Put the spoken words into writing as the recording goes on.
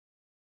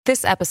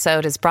This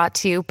episode is brought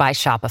to you by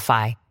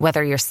Shopify.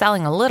 Whether you're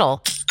selling a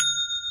little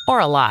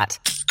or a lot,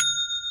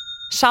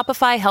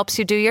 Shopify helps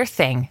you do your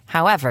thing,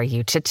 however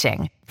you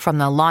cha-ching. From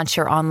the launch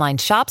your online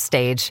shop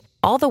stage,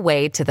 all the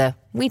way to the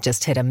we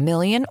just hit 1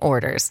 million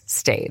orders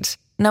stage.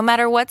 No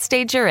matter what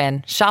stage you're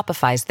in,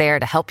 Shopify's there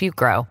to help you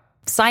grow.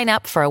 Sign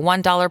up for a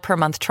 $1 per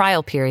month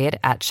trial period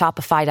at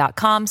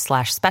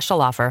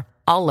shopify.com/special offer,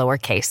 all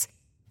lowercase.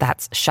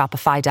 That's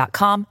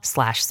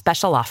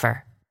shopify.com/special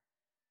offer.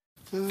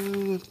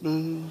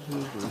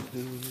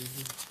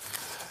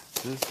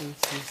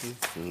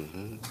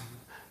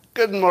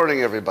 Good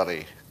morning,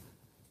 everybody,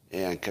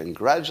 and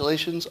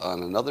congratulations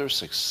on another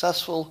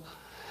successful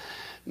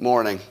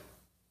morning.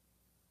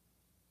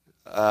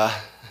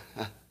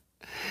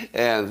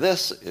 And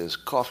this is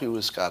Coffee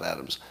with Scott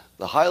Adams,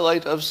 the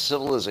highlight of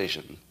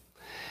civilization.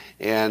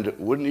 And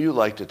wouldn't you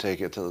like to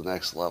take it to the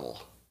next level?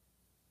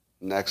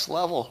 Next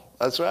level,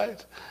 that's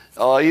right.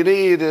 All you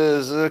need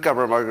is a cup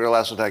of margarita,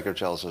 glass of tankard,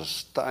 chalice, a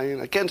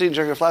stein, a canteen,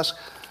 sugar flask,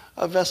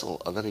 a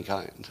vessel of any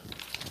kind.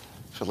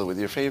 Fill it with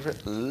your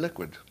favorite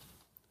liquid.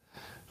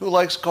 Who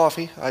likes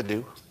coffee? I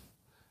do.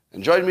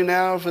 And join me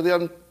now for the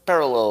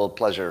unparalleled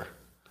pleasure.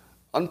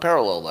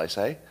 Unparalleled, I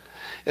say.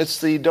 It's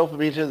the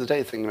dopamine of the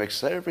day thing that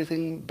makes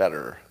everything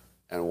better.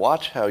 And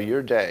watch how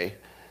your day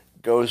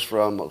goes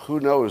from who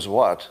knows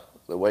what,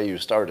 the way you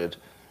started,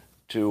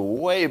 to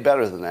way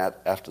better than that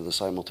after the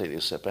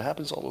simultaneous sip. It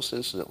happens almost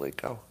instantly.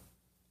 Go.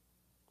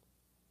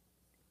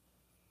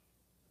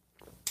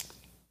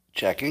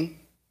 Checking.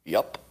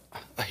 Yup.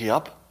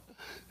 Yup.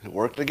 It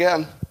worked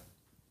again.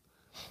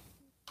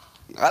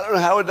 I don't know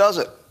how it does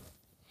it.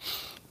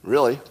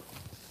 Really.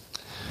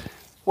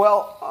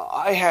 Well,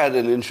 I had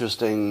an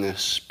interesting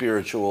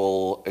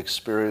spiritual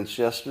experience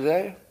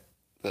yesterday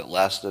that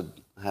lasted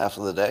half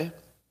of the day.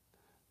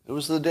 It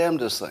was the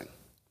damnedest thing.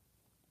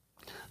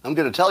 I'm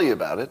going to tell you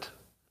about it,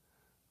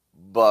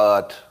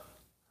 but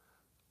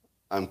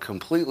I'm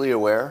completely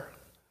aware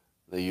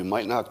that you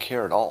might not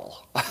care at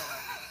all.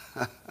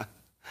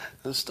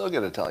 I'm still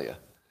going to tell you.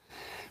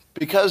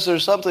 Because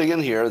there's something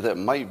in here that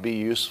might be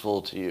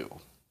useful to you.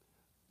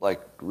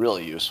 Like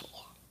really useful.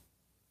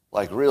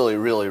 Like really,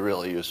 really,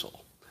 really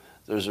useful.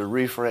 There's a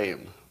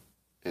reframe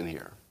in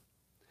here.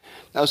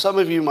 Now, some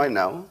of you might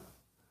know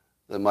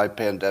that my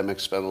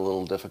pandemic's been a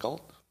little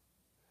difficult.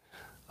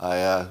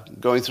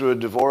 Going through a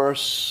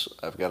divorce.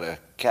 I've got a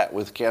cat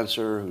with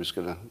cancer who's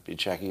going to be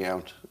checking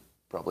out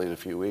probably in a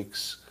few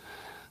weeks.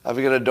 I've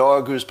got a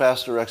dog who's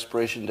past her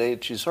expiration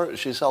date. She's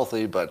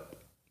healthy, but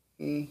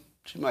she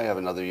might have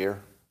another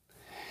year.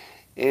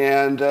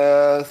 And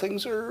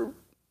things are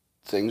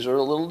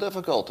a little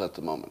difficult at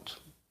the moment.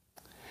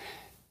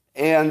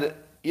 And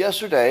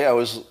yesterday I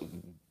was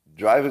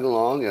driving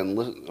along and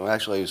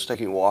actually I was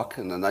taking a walk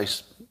in the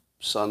nice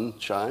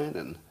sunshine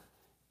and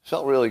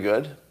felt really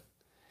good.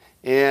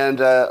 And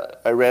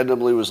I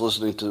randomly was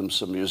listening to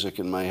some music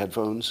in my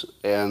headphones,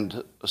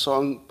 and a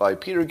song by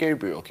Peter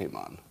Gabriel came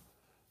on,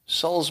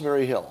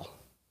 Salisbury Hill.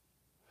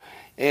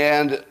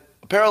 And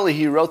apparently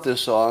he wrote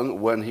this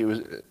song when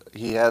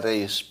he had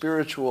a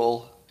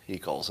spiritual, he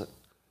calls it,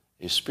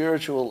 a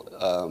spiritual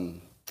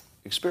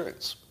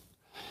experience.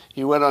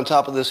 He went on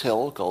top of this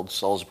hill called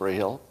Salisbury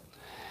Hill,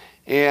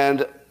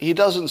 and he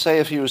doesn't say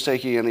if he was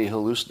taking any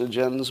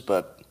hallucinogens,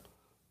 but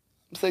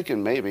I'm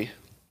thinking maybe.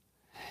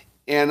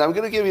 And I'm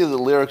going to give you the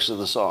lyrics of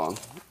the song,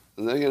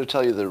 and then I'm going to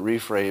tell you the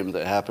reframe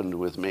that happened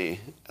with me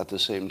at the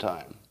same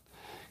time.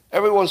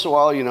 Every once in a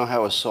while, you know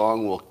how a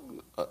song will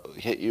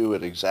hit you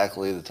at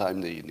exactly the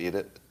time that you need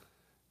it,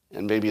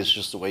 and maybe it's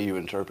just the way you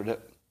interpret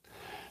it.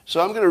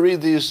 So I'm going to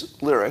read these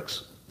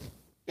lyrics,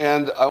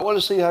 and I want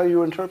to see how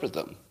you interpret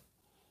them,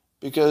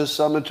 because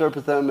some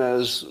interpret them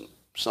as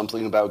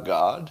something about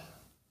God.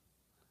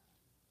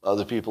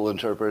 Other people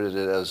interpreted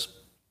it as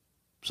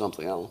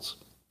something else.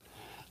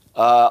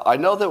 I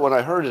know that when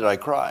I heard it, I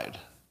cried,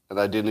 and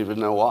I didn't even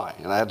know why.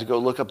 And I had to go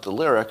look up the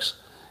lyrics,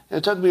 and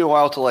it took me a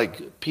while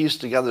to piece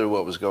together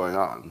what was going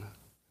on.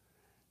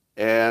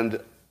 And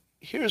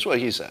here's what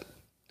he said.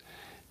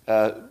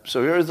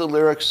 So here are the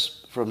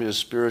lyrics from his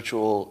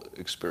spiritual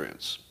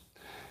experience.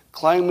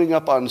 Climbing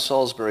up on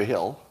Salisbury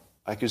Hill,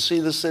 I could see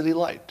the city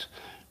light.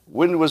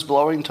 Wind was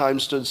blowing, time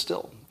stood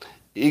still.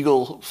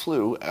 Eagle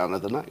flew out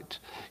of the night.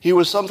 He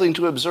was something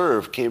to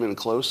observe, came in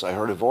close, I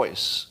heard a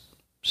voice.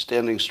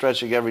 Standing,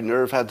 stretching every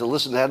nerve, had to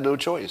listen, had no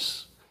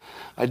choice.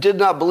 I did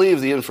not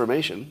believe the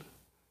information,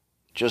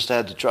 just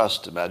had to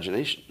trust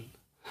imagination.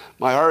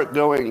 My heart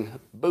going,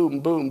 boom,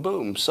 boom,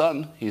 boom.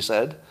 Son, he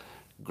said,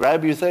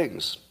 grab your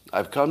things.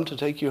 I've come to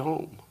take you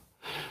home.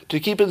 To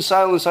keep in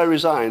silence I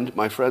resigned.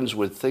 My friends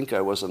would think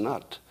I was a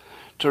nut.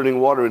 Turning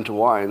water into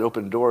wine,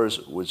 open doors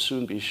would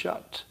soon be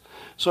shut.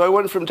 So I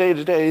went from day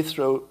to day,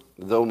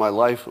 though my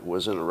life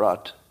was in a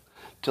rut,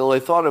 till I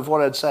thought of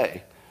what I'd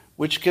say,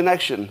 which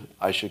connection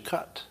I should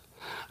cut.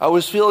 I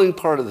was feeling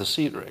part of the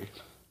scenery.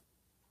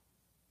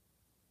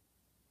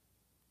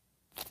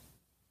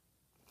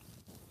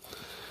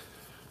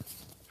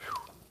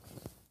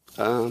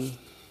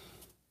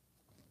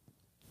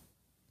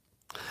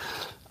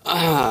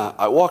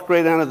 I walked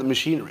right out of the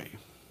machinery.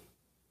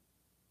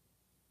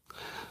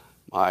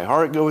 My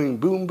heart going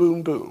boom,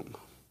 boom, boom.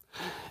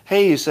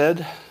 Hey, he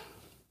said,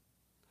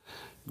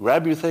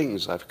 grab your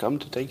things, I've come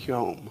to take you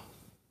home.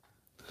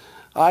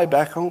 I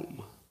back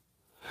home.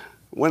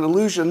 When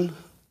illusion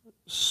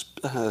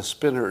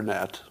spin her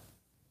net.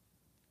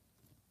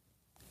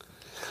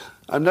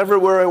 I'm never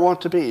where I want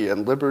to be,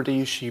 and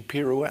liberty she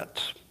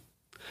pirouette.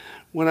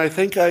 When I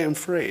think I am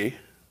free,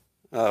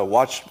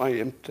 watch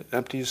my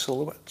empty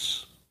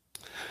silhouettes,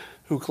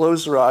 who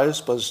close their eyes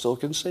but still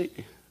can see.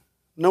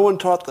 No one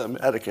taught them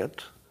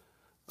etiquette.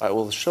 I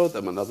will show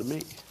them another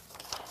me.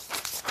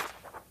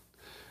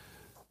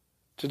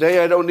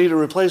 Today I don't need a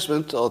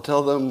replacement. I'll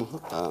tell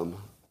them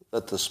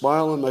that the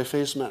smile on my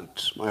face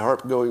meant my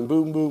heart going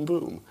boom, boom,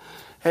 boom.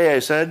 Hey, I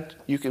said,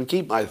 you can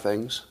keep my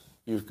things.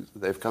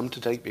 They've come to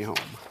take me home.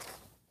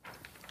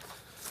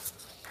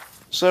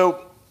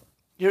 So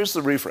here's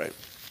the reframe.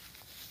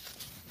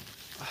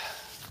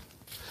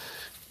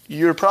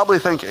 You're probably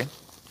thinking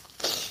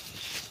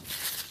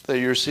that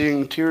you're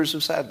seeing tears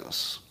of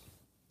sadness,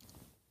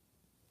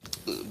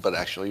 but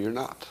actually you're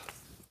not.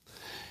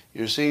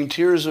 You're seeing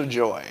tears of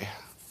joy,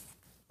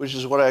 which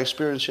is what I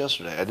experienced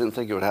yesterday. I didn't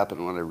think it would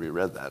happen when I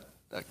reread that.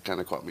 That kind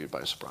of caught me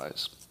by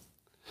surprise.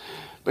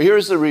 But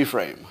here's the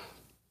reframe.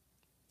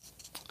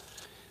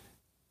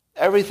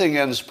 Everything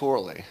ends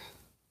poorly.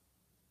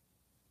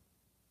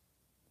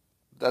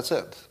 That's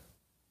it.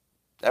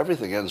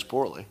 Everything ends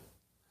poorly.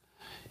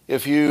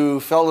 If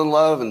you fell in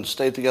love and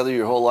stayed together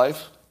your whole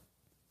life,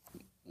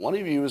 one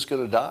of you is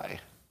going to die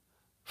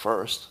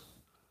first,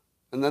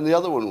 and then the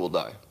other one will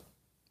die.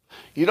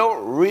 You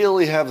don't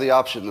really have the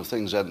option of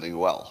things ending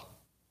well.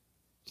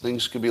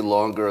 Things could be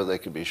longer or they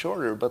could be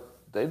shorter, but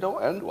they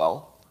don't end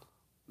well.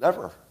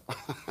 Never.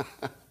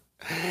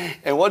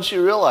 And once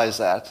you realize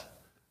that,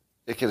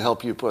 it can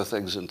help you put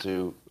things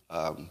into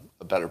a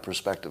better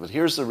perspective. And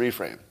here's the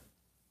reframe.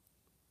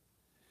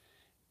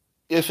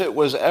 If it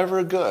was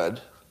ever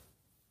good,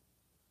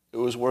 it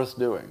was worth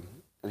doing.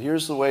 And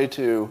here's the way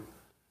to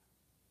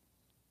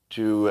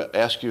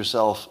ask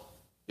yourself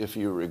if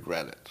you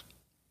regret it.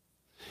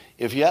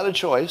 If you had a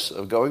choice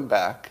of going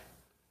back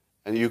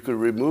and you could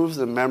remove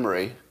the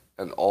memory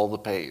and all the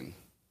pain,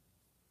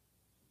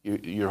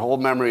 your whole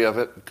memory of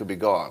it could be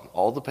gone.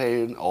 All the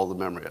pain, all the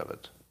memory of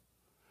it.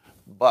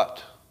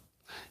 But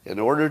in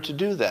order to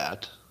do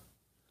that,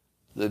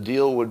 the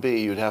deal would be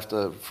you'd have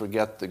to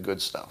forget the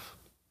good stuff.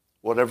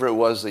 Whatever it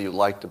was that you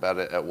liked about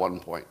it at one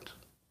point.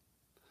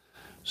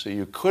 So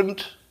you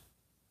couldn't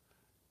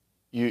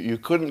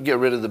get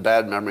rid of the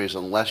bad memories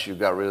unless you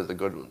got rid of the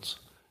good ones.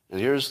 And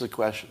here's the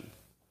question.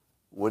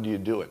 Would you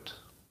do it?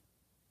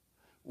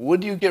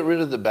 Would you get rid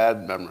of the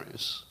bad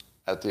memories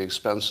at the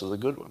expense of the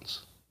good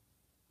ones?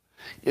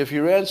 If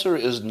your answer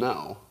is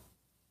no,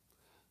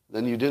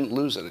 then you didn't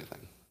lose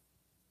anything.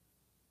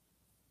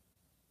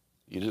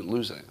 You didn't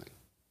lose anything.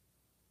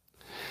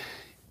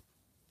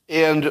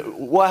 And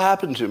what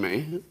happened to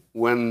me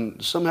when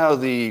somehow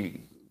the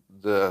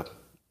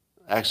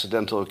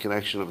accidental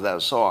connection of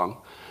that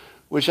song,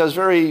 which has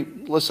very,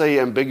 let's say,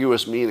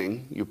 ambiguous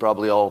meaning, you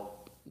probably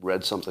all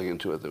read something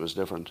into it that was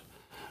different.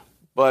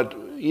 But,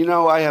 you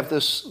know, I have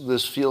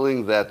this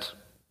feeling that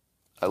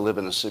I live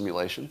in a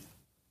simulation,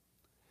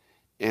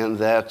 and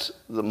that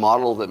the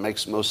model that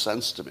makes most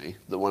sense to me,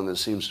 the one that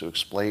seems to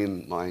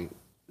explain my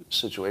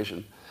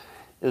situation,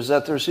 is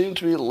that there seem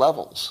to be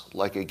levels,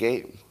 like a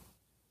game,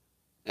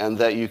 and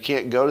that you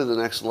can't go to the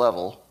next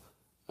level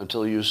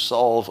until you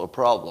solve a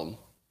problem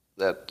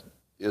that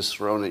is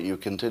thrown at you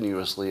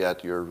continuously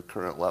at your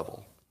current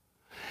level.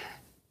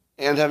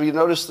 And have you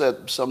noticed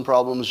that some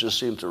problems just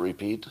seem to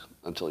repeat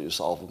until you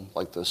solve them,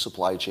 like the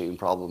supply chain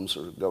problems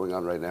are going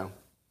on right now?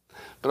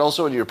 But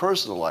also in your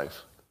personal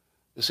life,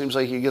 it seems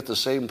like you get the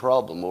same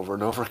problem over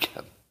and over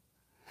again.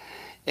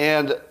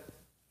 And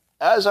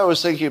as I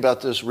was thinking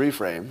about this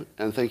reframe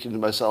and thinking to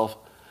myself,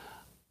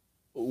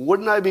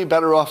 wouldn't I be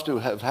better off to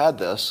have had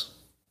this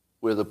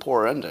with a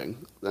poor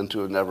ending than to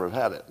have never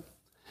have had it?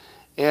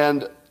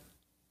 And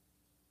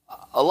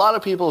a lot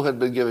of people had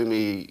been giving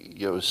me,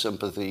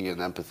 sympathy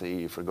and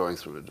empathy for going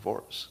through a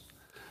divorce.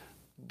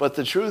 But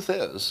the truth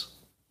is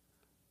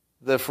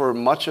that for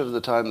much of the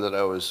time that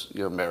I was,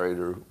 married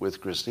or with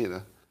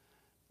Christina,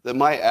 that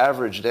my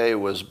average day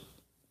was,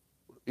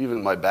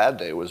 even my bad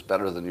day, was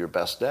better than your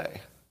best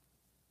day.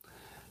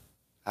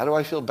 How do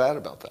I feel bad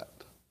about that?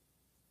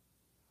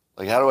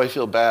 Like, how do I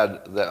feel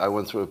bad that I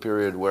went through a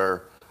period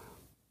where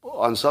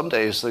on some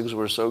days things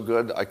were so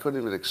good I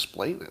couldn't even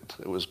explain it.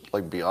 It was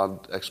like beyond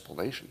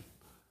explanation.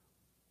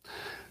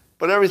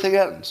 But everything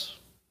ends,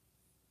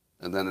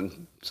 and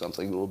then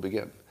something will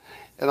begin.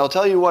 And I'll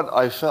tell you what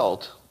I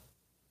felt,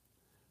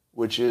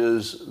 which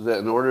is that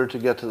in order to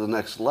get to the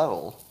next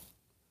level,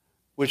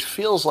 which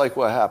feels like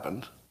what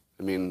happened,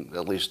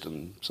 at least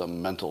in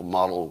some mental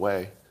model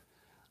way,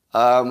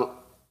 I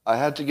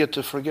had to get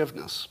to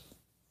forgiveness.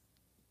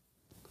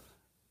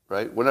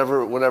 Right?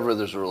 Whenever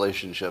there's a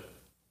relationship,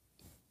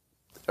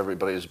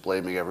 everybody is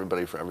blaming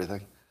everybody for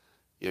everything.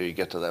 You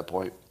get to that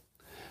point.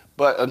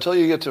 But until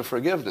you get to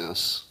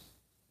forgiveness,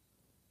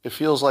 it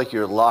feels like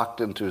you're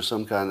locked into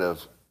some kind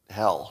of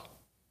hell.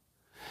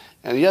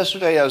 And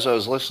yesterday, as I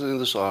was listening to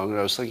the song,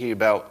 I was thinking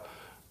about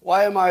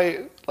why am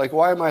I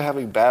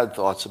having bad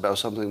thoughts about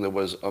something that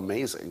was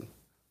amazing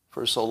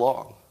for so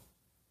long?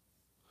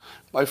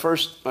 My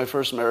first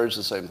marriage,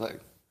 the same thing.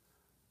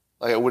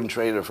 Like, I wouldn't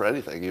trade it for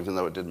anything, even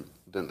though it didn't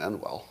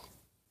end well.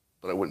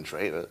 But I wouldn't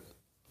trade it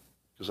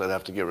because I'd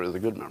have to get rid of the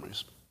good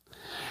memories.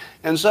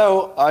 And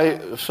so I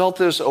felt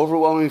this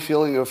overwhelming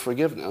feeling of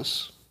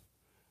forgiveness,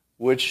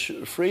 which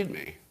freed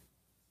me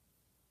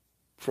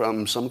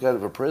from some kind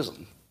of a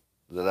prison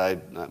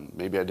that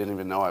maybe I didn't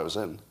even know I was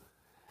in.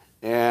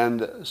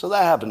 And so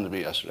that happened to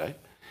me yesterday.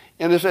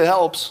 And if it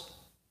helps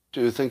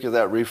to think of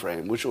that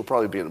reframe, which will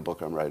probably be in a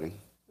book I'm writing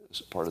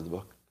as part of the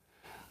book,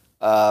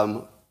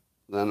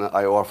 then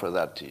I offer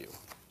that to you.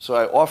 So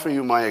I offer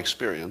you my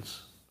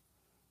experience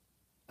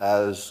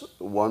as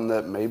one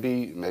that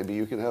maybe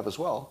you can have as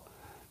well.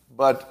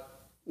 But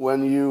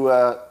when you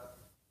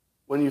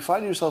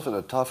find yourself in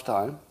a tough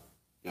time,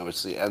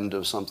 it's the end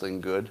of something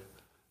good,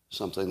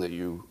 something that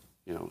you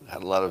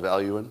had a lot of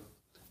value in,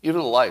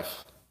 even a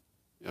life.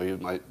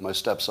 My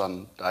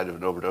stepson died of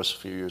an overdose a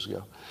few years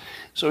ago.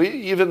 So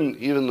even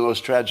the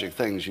most tragic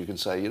things, you can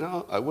say,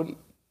 I wouldn't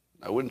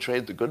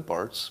trade the good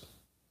parts.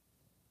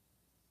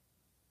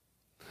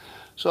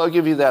 So I'll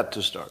give you that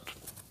to start.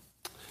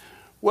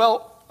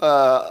 Well,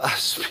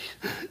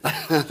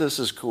 this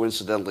is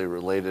coincidentally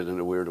related in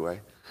a weird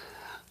way.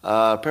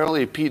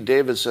 Apparently, Pete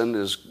Davidson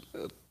is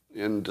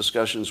in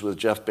discussions with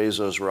Jeff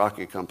Bezos'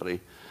 rocket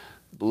company,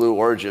 Blue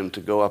Origin, to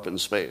go up in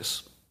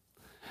space.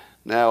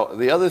 Now,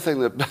 the other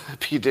thing that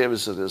Pete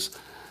Davidson is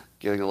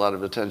getting a lot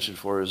of attention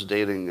for is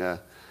dating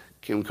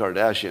Kim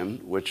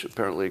Kardashian, which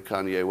apparently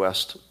Kanye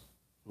West,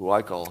 who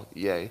I call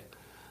Ye,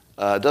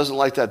 doesn't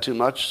like that too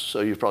much, so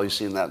you've probably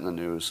seen that in the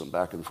news, some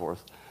back and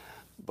forth.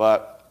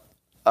 But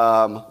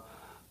I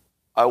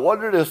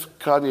wondered if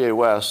Kanye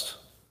West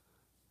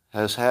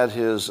has had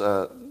his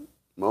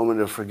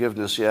moment of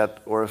forgiveness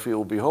yet, or if he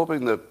will be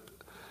hoping that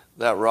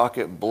that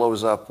rocket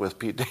blows up with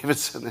Pete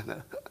Davidson in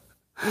it.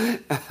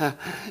 And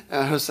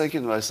I was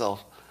thinking to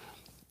myself,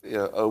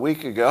 a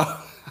week ago,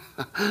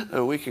 I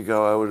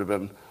would have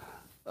been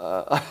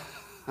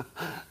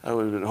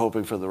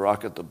hoping for the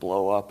rocket to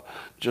blow up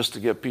just to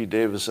get Pete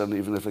Davidson,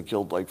 even if it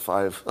killed like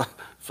five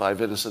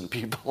innocent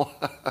people.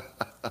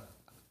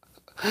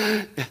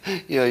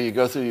 You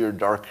go through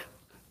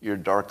your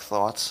dark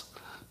thoughts,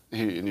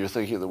 and you're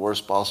thinking the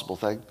worst possible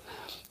thing.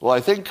 Well,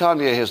 I think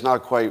Kanye has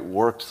not quite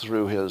worked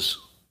through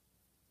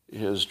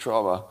his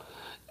trauma,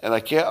 and I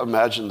can't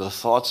imagine the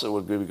thoughts that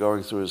would be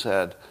going through his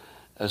head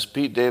as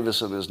Pete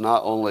Davidson is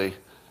not only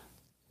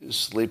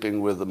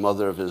sleeping with the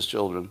mother of his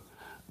children,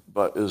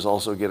 but is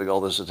also getting all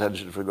this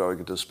attention for going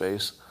into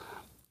space.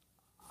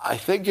 I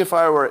think if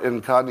I were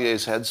in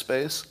Kanye's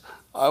headspace,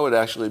 I would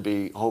actually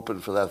be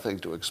hoping for that thing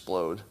to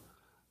explode.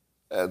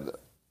 And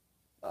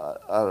I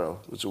don't know,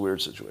 it's a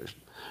weird situation.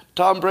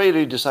 Tom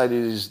Brady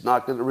decided he's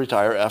not going to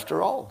retire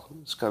after all.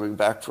 He's coming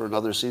back for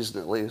another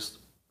season at least,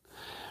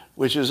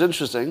 which is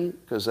interesting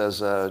because as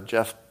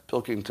Jeff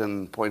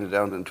Pilkington pointed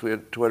out on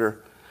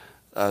Twitter,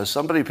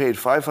 somebody paid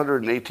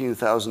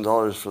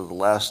 $518,000 for the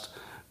last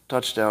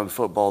touchdown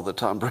football that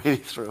Tom Brady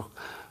threw.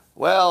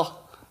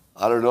 Well,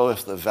 I don't know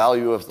if the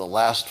value of the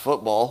last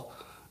football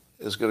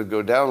is going to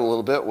go down a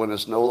little bit when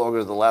it's no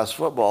longer the last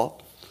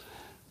football.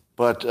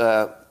 But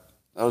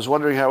I was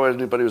wondering how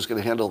anybody was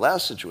going to handle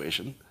that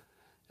situation.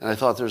 And I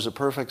thought there's a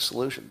perfect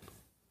solution.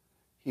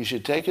 He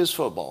should take his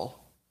football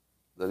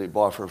that he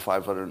bought for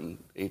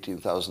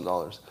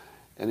 $518,000,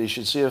 and he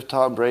should see if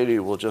Tom Brady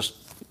will just,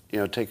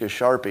 take a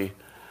Sharpie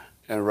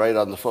and write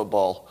on the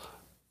football,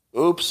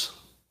 "Oops,"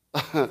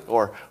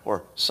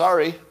 or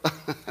 "Sorry,"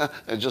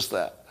 and just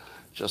that,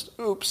 just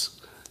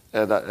 "Oops,"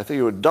 and I think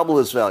it would double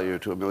its value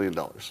to $1 million.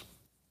 Well,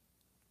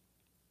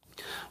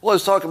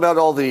 let's talk about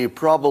all the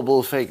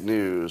probable fake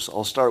news.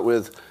 I'll start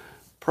with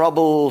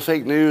probable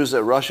fake news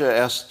that Russia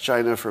asked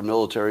China for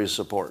military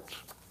support.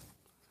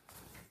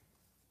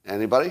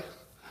 Anybody?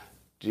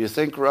 Do you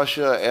think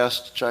Russia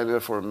asked China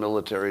for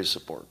military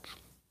support?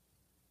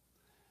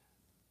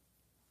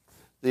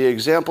 The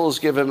examples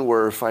given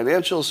were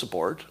financial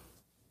support,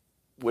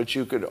 which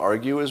you could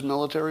argue is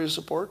military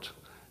support,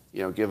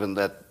 given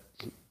that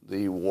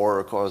the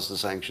war caused the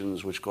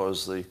sanctions, which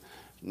caused the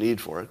need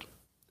for it.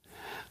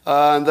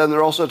 And then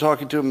they're also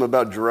talking to him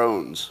about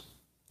drones.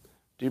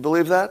 Do you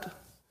believe that?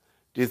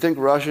 Do you think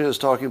Russia is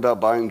talking about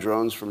buying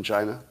drones from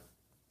China?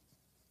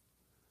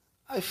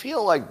 I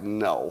feel like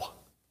no.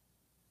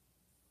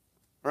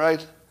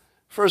 Right?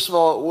 First of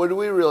all, would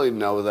we really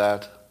know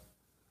that?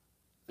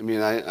 I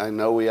mean, I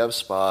know we have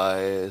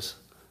spies,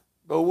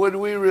 but would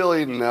we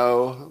really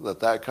know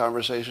that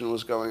conversation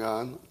was going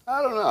on?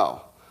 I don't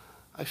know.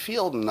 I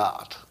feel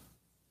not.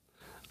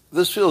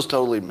 This feels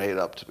totally made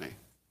up to me.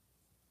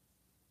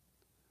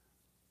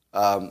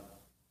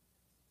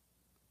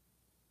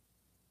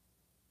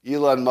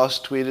 Elon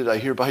Musk tweeted, "I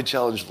hereby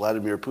challenge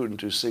Vladimir Putin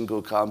to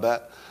single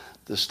combat.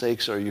 The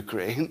stakes are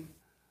Ukraine."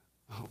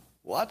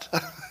 What?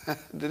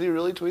 Did he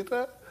really tweet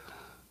that?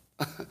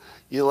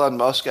 Elon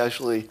Musk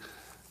actually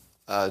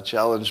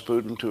challenged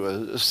Putin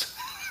to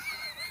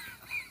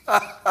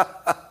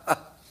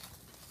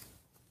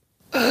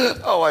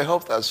Oh, I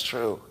hope that's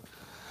true.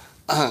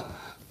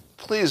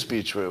 Please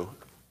be true.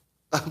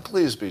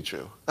 Please be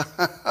true.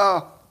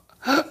 Oh,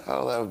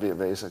 that would be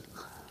amazing.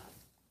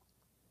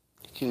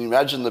 Can you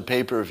imagine the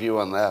pay-per-view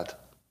on that?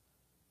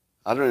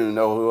 I don't even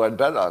know who I'd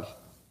bet on.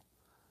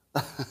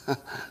 I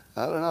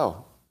don't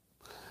know.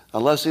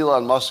 Unless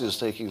Elon Musk is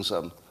taking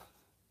some,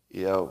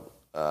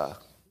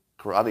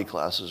 karate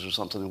classes or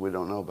something we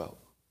don't know about.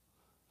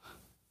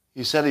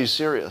 He said he's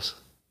serious.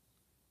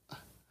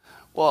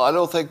 Well, I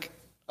don't think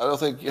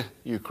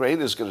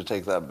Ukraine is going to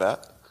take that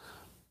bet.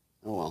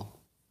 Oh well.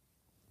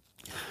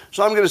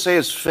 So I'm going to say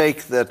it's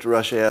fake that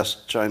Russia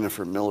asked China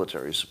for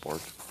military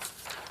support.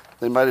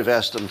 They might have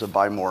asked them to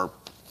buy more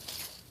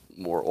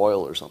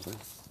oil or something.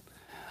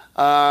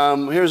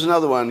 Here's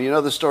another one. You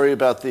know the story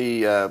about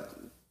the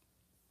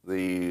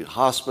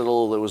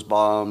hospital that was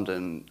bombed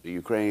in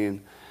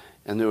Ukraine,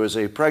 and there was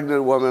a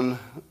pregnant woman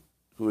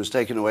who was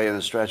taken away in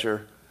a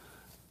stretcher,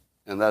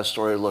 and that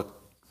story looked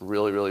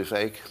really, really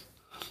fake.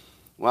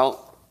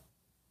 Well,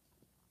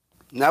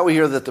 now we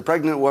hear that the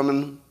pregnant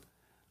woman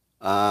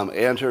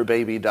and her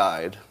baby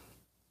died,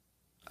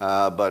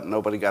 but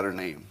nobody got her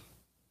name.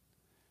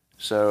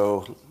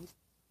 So,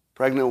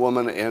 pregnant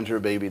woman and her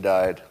baby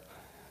died,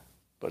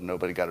 but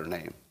nobody got her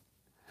name.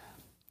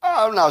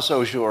 I'm not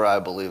so sure I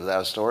believe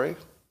that story.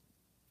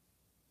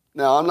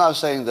 Now, I'm not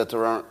saying that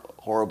there aren't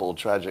horrible,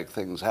 tragic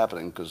things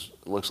happening, because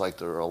it looks like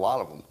there are a lot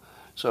of them.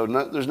 So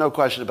there's no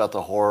question about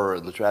the horror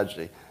and the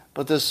tragedy.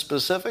 But this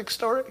specific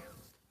story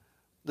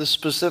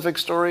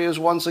is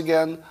once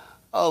again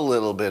a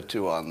little bit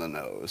too on the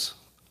nose.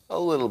 A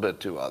little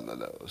bit too on the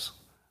nose.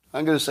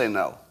 I'm going to say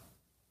no.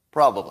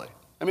 Probably.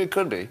 I mean, it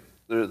could be.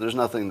 There's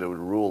nothing that would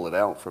rule it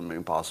out from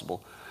being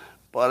possible.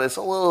 But it's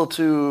a little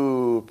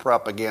too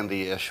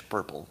propaganda-ish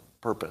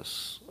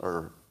purpose,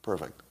 or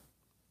perfect.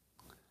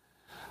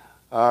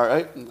 All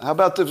right. How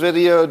about the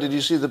video? Did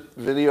you see the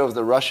video of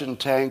the Russian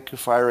tank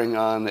firing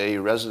on a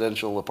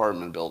residential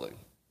apartment building?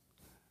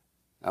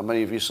 How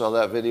many of you saw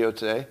that video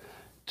today?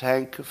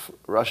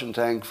 Russian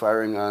tank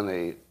firing on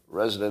a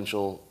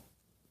residential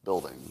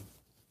building.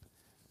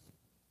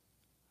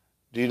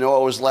 Do you know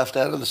what was left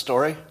out of the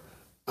story?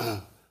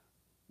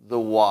 The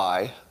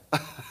why.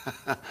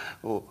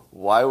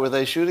 Why were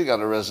they shooting on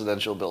a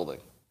residential building?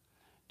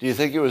 Do you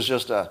think it was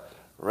just a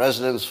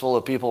residence full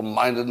of people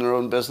minding their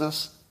own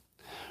business?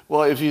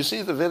 Well, if you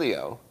see the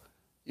video,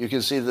 you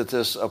can see that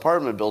this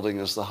apartment building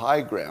is the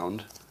high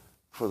ground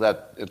for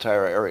that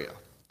entire area.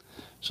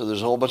 So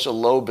there's a whole bunch of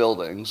low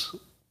buildings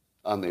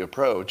on the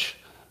approach,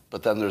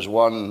 but then there's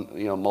one,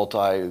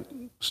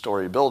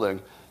 multi-story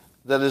building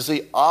that is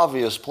the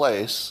obvious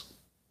place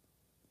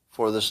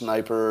for the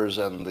snipers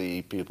and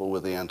the people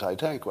with the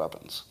anti-tank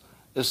weapons.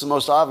 It's the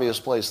most obvious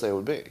place they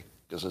would be,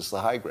 because it's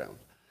the high ground.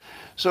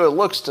 So it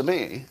looks to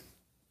me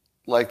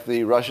like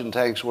the Russian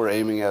tanks were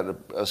aiming at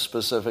a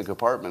specific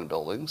apartment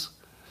buildings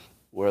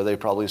where they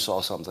probably saw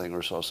something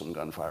or saw some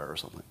gunfire or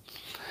something.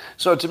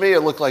 So to me, it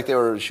looked like they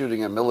were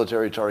shooting at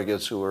military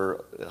targets who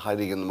were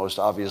hiding in the most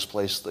obvious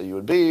place that you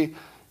would be,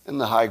 in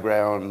the high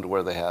ground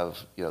where they have,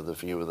 the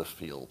view of the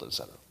field,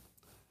 etc.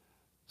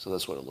 So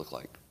that's what it looked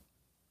like.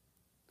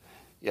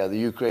 Yeah, the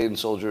Ukraine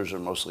soldiers are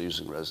mostly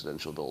using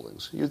residential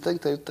buildings. You'd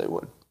think they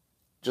would,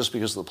 just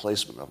because of the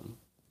placement of them.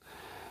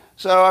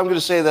 So I'm going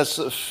to say that's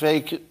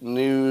fake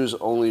news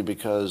only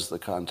because the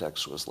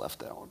context was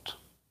left out.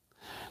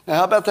 Now,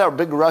 how about that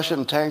big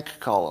Russian tank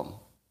column?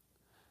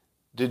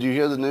 Did you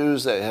hear the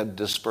news that it had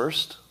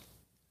dispersed?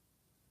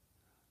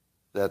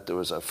 That there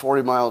was a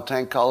 40-mile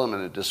tank column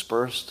and it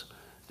dispersed,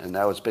 and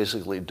now it's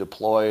basically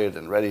deployed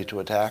and ready to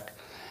attack,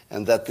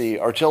 and that the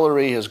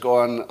artillery has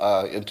gone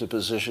into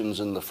positions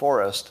in the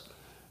forest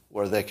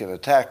where they can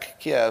attack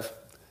Kiev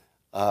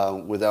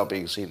without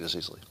being seen as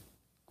easily.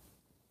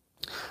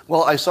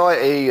 Well, I saw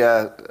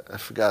I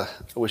forgot,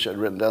 I wish I'd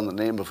written down the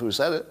name of who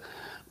said it,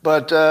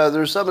 but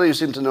there's somebody who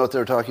seemed to know what they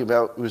were talking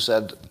about who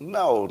said,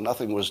 no,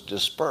 nothing was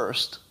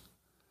dispersed.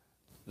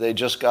 They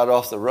just got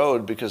off the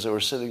road because they were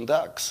sitting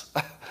ducks.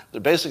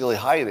 They're basically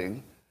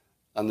hiding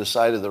on the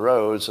side of the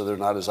road so they're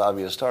not as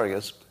obvious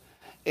targets,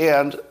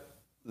 and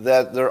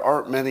that there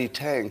aren't many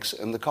tanks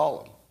in the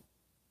column.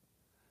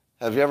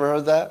 Have you ever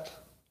heard that?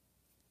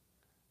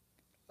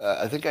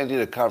 I think I need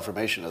a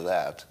confirmation of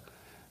that.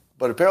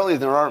 But apparently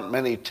there aren't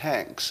many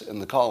tanks in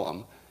the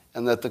column,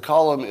 and that the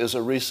column is a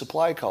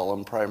resupply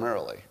column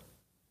primarily.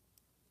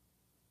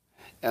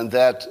 And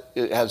that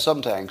it had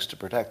some tanks to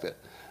protect it.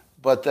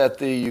 But that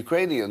the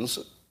Ukrainians,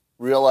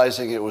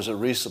 realizing it was a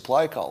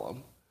resupply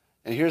column,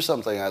 and here's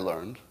something I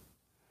learned,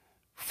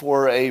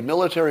 for a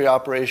military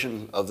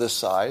operation of this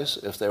size,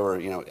 if they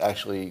were,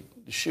 actually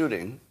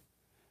shooting,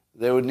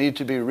 they would need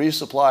to be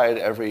resupplied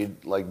every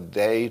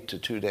day to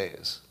 2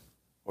 days,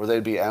 or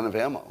they'd be out of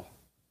ammo.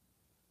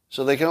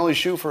 So they can only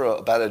shoot for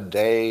about a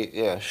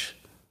day-ish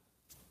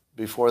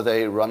before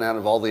they run out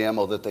of all the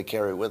ammo that they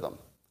carry with them.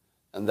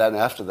 And then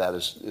after that,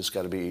 it's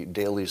got to be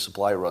daily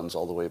supply runs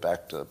all the way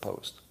back to the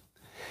post.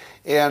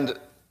 And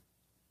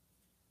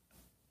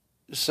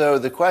so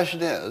the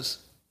question is,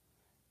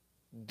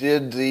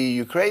 Did the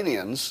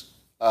Ukrainians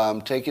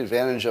take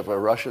advantage of a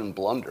Russian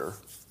blunder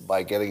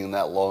by getting in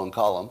that long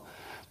column,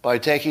 by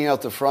taking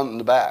out the front and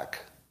the back?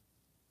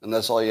 And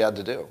that's all you had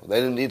to do. They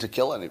didn't need to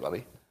kill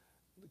anybody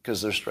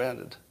because they're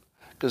stranded.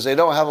 Because they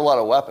don't have a lot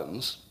of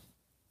weapons,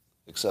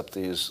 except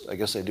these, I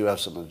guess they do have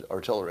some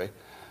artillery.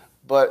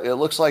 But it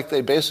looks like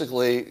they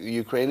basically,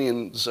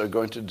 Ukrainians are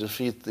going to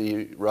defeat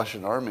the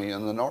Russian army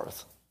in the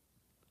north.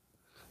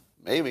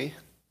 Maybe.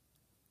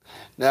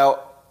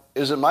 Now,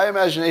 is it my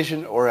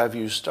imagination, or have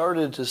you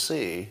started to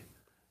see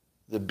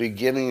the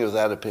beginning of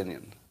that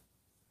opinion?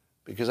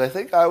 Because I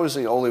think I was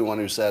the only one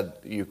who said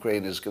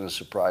Ukraine is going to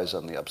surprise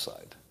on the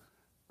upside.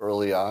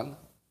 Early on,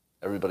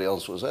 everybody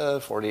else was,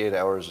 48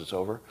 hours, it's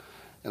over.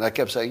 And I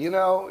kept saying,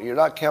 you're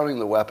not counting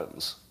the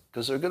weapons,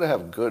 because they're going to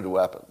have good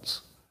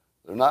weapons.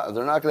 They're not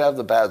going to have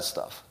the bad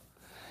stuff,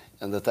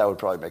 and that would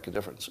probably make a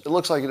difference. It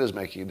looks like it is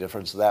making a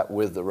difference, that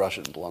with the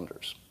Russian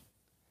blunders.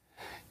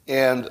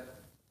 And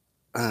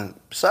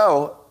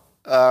so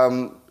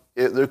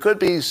there could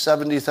be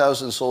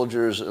 70,000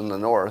 soldiers in the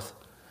north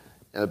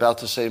and about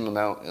the same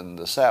amount in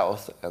the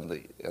south and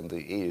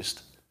the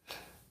east,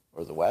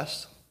 or the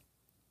west,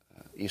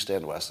 east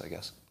and west, I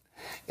guess.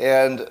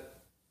 And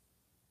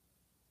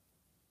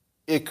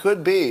it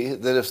could be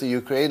that if the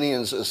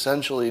Ukrainians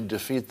essentially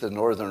defeat the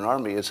Northern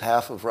Army, it's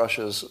half of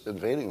Russia's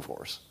invading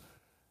force.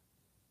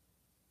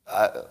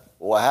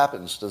 What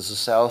happens? Does the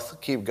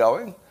South keep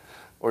going?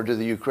 Or do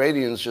the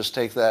Ukrainians just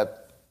take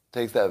that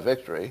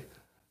victory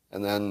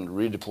and then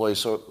redeploy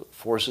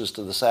forces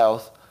to the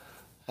South,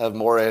 have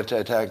more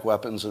anti-tank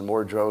weapons and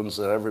more drones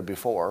than ever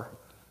before,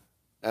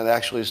 and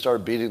actually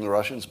start beating the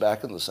Russians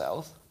back in the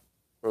South?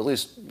 Or at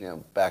least,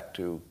 back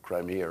to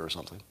Crimea or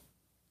something.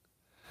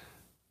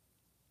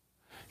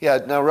 Yeah,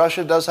 now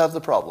Russia does have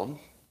the problem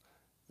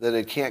that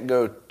it can't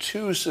go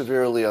too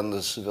severely on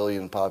the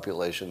civilian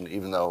population,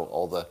 even though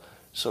all the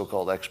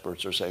so-called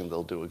experts are saying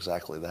they'll do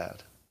exactly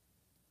that.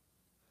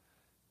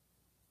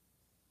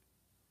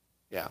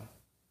 Yeah.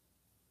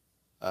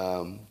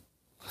 All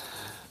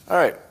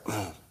right.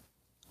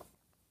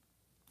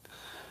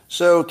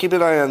 So keep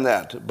an eye on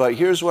that. But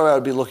here's what I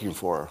would be looking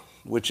for,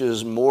 which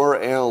is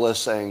more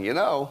analysts saying,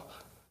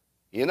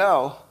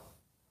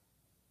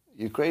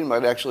 Ukraine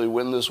might actually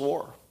win this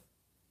war.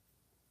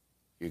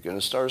 You're going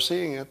to start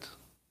seeing it.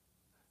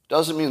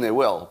 Doesn't mean they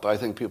will, but I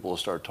think people will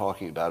start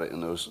talking about it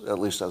at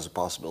least as a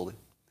possibility.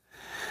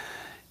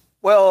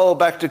 Well,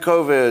 back to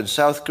COVID.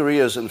 South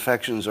Korea's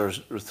infections are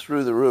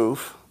through the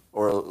roof,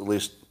 or at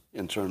least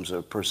in terms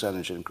of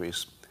percentage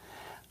increase.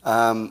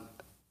 And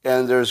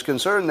there's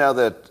concern now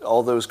that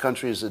all those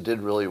countries that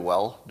did really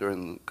well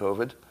during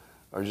COVID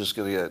are just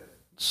going to get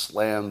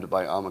slammed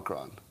by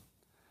Omicron.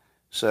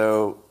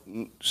 So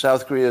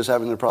South Korea is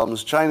having the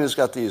problems. China's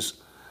got these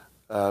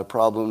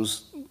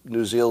problems.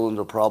 New Zealand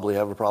will probably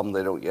have a problem.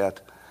 They don't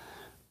yet.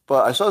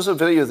 But I saw some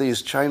video of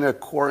these China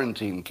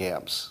quarantine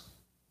camps,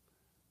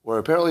 where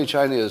apparently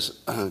China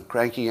is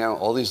cranking out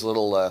all these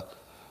little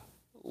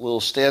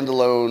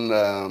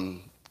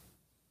standalone,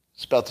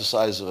 it's about the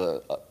size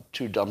of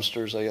two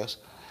dumpsters, I guess.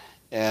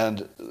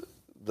 And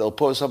they'll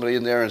put somebody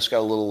in there, and it's got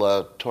a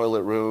little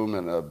toilet room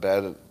and a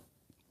bed,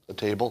 a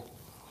table.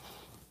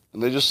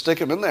 And they just stick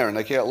them in there, and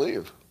they can't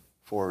leave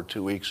for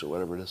 2 weeks or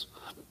whatever it is.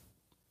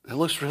 It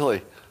looks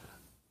really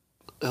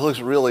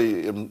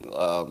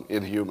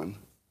inhuman.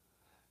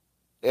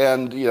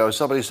 And,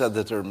 somebody said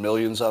that there are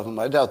millions of them.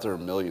 I doubt there are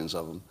millions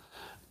of them.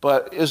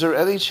 But is there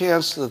any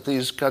chance that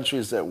these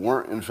countries that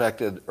weren't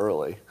infected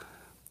early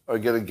are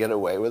going to get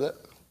away with it?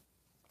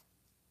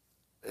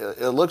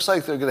 It looks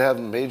like they're going to have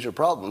major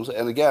problems.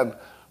 And again,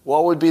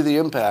 what would be the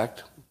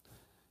impact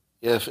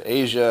if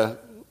Asia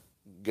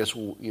gets,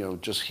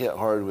 just hit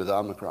hard with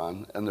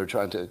Omicron and they're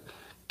trying to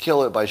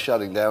kill it by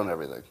shutting down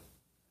everything?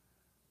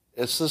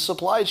 It's the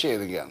supply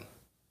chain again.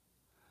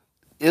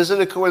 Is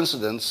it a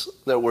coincidence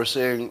that we're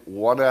seeing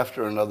one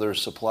after another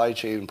supply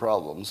chain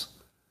problems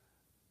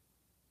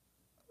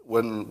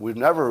when we've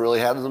never really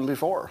had them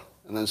before?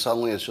 And then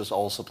suddenly it's just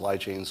all supply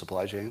chain.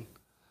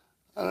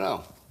 I don't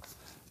know.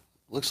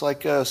 Looks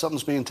like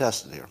something's being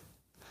tested here.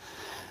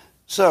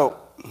 So,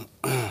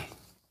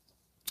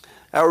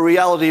 our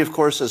reality, of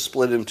course, is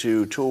split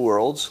into two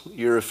worlds.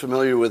 You're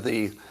familiar with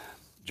the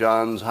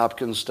Johns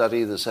Hopkins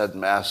study that said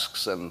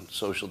masks and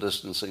social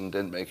distancing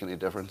didn't make any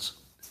difference.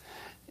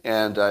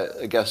 And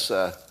I guess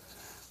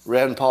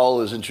Rand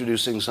Paul is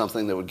introducing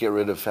something that would get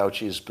rid of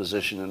Fauci's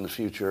position in the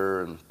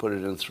future and put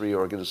it in 3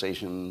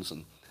 organizations.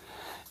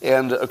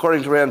 And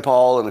according to Rand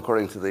Paul and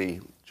according to the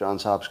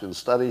Johns Hopkins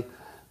study,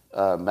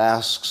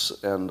 masks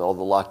and all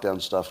the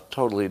lockdown stuff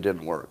totally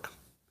didn't work.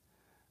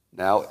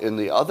 Now, in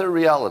the other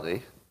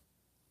reality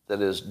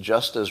that is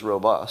just as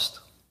robust,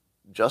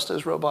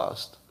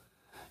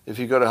 if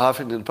you go to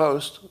Huffington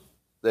Post,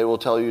 they will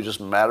tell you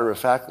just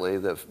matter-of-factly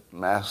that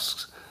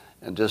masks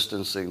and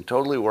distancing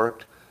totally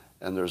worked,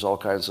 and there's all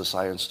kinds of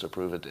science to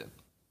prove it did.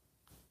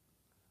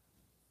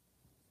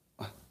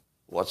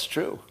 What's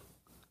true?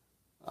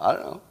 I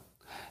don't know.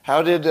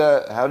 How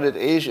did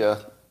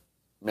Asia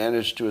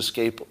manage to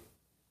escape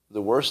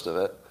the worst of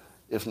it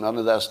if none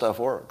of that stuff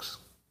works?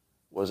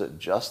 Was it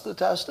just the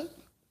testing?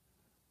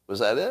 Was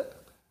that it?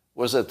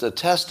 Was it the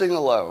testing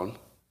alone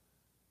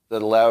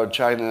that allowed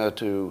China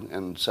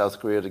and South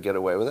Korea to get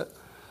away with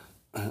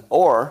it?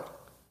 Or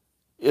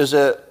is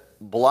it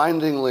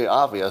blindingly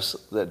obvious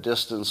that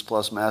distance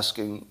plus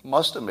masking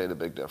must have made a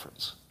big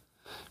difference?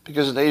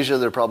 Because in Asia,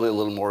 they're probably a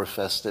little more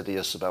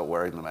fastidious about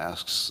wearing the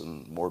masks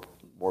in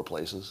more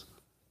places.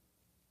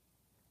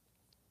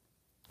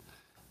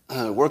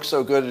 It works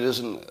so good it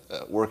isn't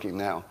working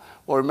now.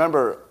 Well,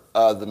 remember,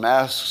 the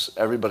masks,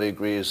 everybody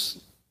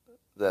agrees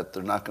that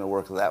they're not going to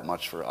work that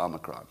much for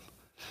Omicron.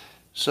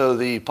 So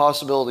the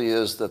possibility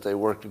is that they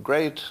worked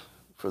great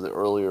for the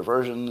earlier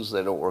versions.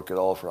 They don't work at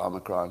all for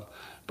Omicron.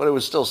 But it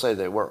would still say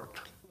they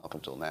worked up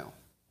until now.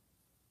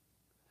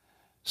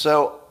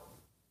 So,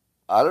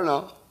 I don't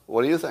know.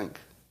 What do you think?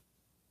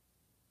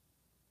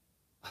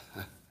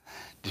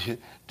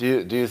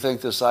 do you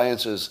think the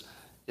science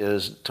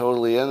is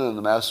totally in and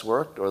the masks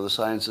worked, or the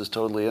science is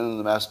totally in and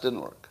the masks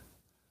didn't work?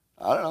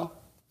 I don't know.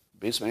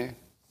 Beats me.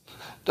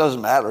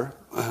 Doesn't matter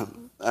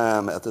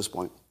at this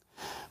point.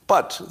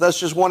 But that's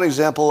just one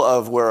example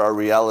of where our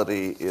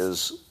reality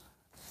is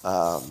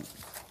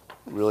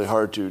really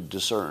hard to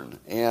discern.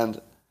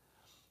 And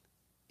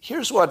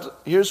here's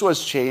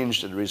what's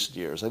changed in recent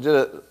years. I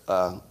did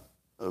a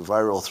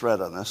viral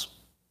thread on this.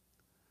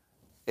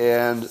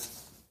 And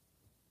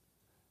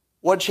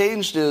what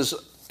changed is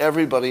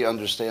everybody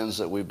understands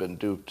that we've been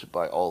duped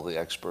by all the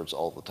experts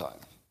all the time.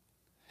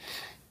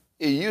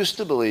 It used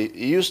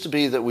to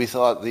be that we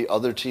thought the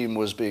other team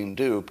was being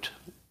duped,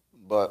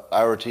 but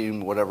our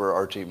team, whatever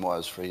our team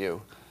was for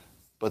you,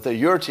 but that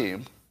your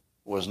team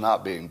was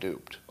not being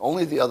duped.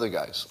 Only the other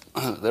guys.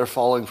 They're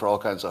falling for all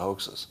kinds of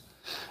hoaxes.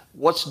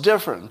 What's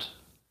different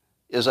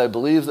is I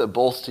believe that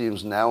both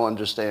teams now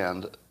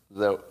understand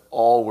that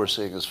all we're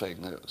seeing is fake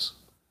news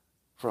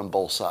from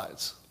both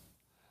sides.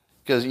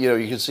 Because,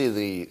 you can see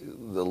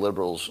the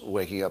liberals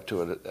waking up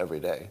to it every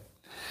day.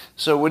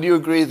 So would you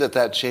agree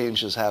that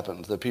change has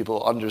happened, that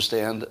people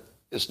understand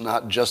it's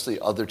not just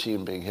the other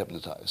team being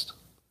hypnotized,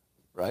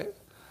 right?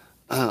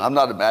 I'm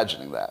not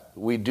imagining that.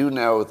 We do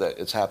know that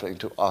it's happening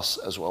to us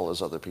as well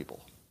as other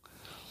people.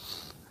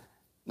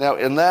 Now,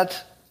 in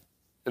that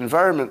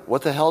environment,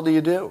 what the hell do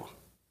you do?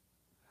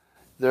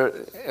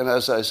 And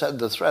as I said in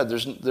the thread,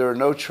 there are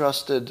no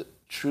trusted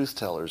truth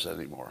tellers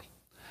anymore.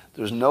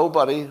 There's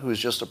nobody who's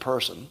just a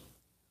person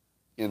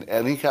in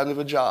any kind of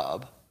a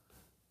job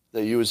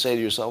that you would say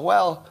to yourself,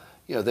 well,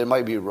 they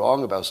might be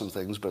wrong about some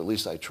things, but at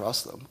least I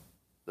trust them.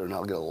 They're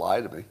not going to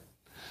lie to me.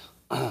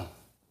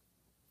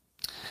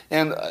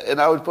 And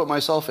I would put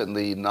myself in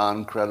the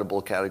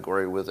non-credible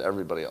category with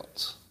everybody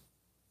else.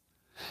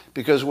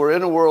 Because we're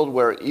in a world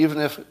where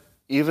even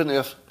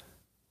if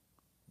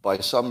by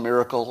some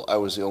miracle I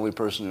was the only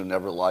person who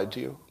never lied to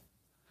you,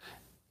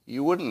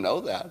 you wouldn't know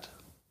that.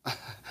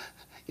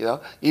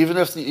 Even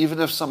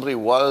if somebody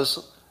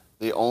was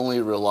the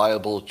only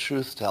reliable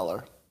truth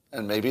teller,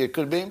 and maybe it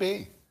could be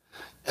me,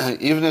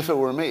 even if it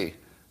were me,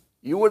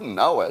 you wouldn't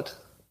know it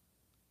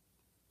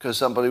because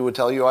somebody would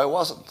tell you I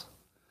wasn't.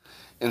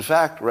 In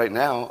fact, right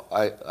now,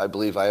 I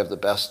believe I have the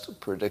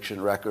best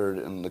prediction record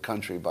in the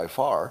country by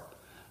far,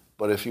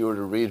 but if you were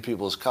to read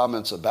people's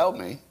comments about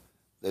me,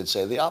 they'd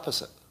say the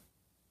opposite.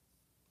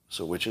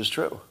 So which is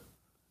true?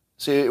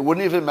 See, it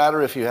wouldn't even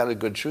matter if you had a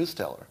good truth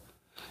teller.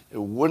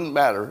 It wouldn't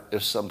matter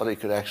if somebody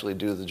could actually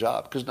do the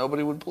job because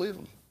nobody would believe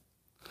them.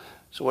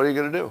 So what are you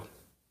going to do?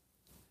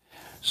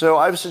 So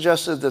I've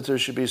suggested that there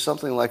should be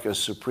something like a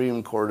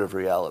Supreme Court of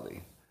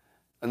reality.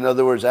 In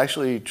other words,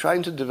 actually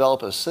trying to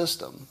develop a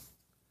system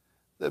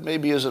that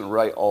maybe isn't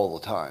right all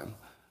the time,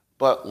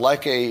 but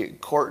like a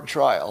court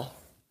trial,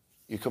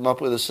 you come up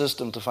with a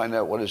system to find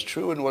out what is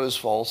true and what is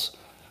false.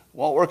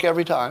 Won't work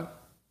every time,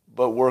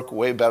 but work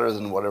way better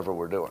than whatever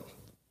we're doing.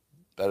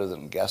 Better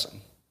than guessing.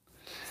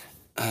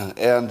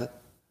 And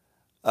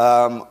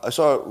I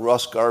saw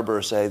Russ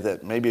Garber say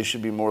that maybe it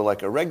should be more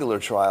like a regular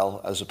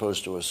trial as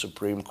opposed to a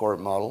Supreme Court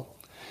model.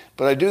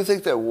 But I do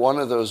think that one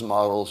of those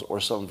models or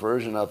some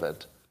version of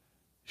it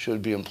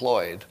should be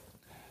employed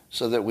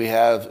so that we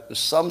have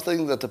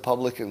something that the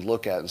public can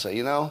look at and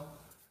say,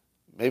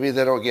 maybe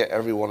they don't get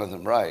every one of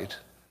them right,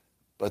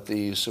 but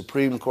the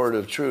Supreme Court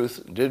of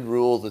Truth did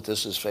rule that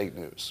this is fake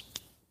news,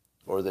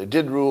 or they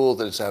did rule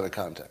that it's out of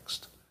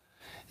context.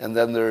 And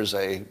then there's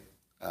and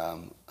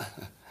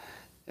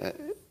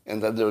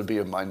then there would be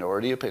a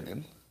minority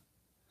opinion,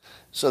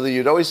 so that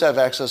you'd always have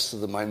access to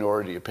the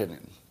minority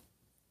opinion,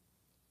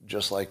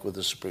 just like with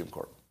the Supreme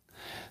Court.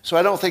 So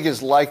I don't think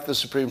it's like the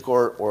Supreme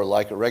Court or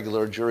like a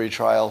regular jury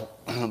trial,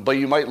 but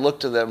you might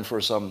look to them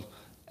for some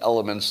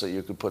elements that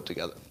you could put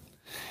together.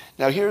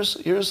 Now here's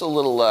a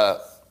little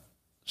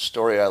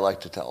story I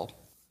like to tell.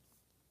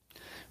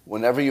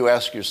 Whenever you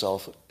ask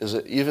yourself, is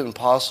it even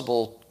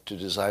possible to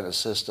design a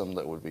system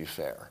that would be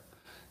fair,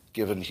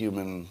 given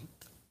human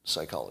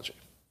psychology?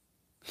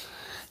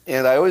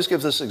 And I always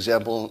give this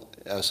example,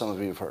 as some of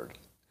you have heard.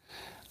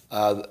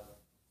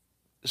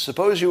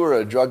 Suppose you were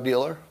a drug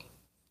dealer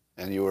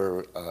and you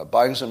were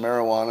buying some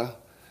marijuana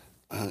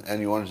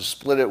and you wanted to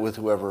split it with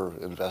whoever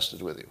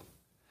invested with you.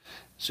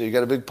 So you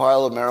got a big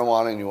pile of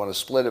marijuana and you want to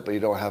split it, but you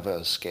don't have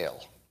a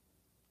scale.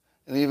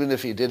 And even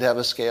if you did have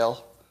a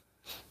scale,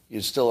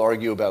 you'd still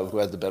argue about who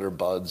had the better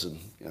buds and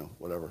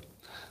whatever.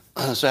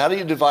 So how do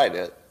you divide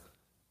it?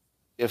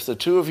 If the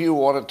two of you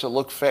want it to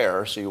look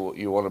fair, so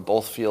you want to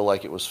both feel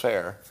like it was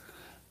fair,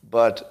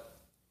 but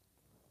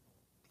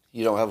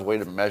you don't have a way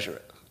to measure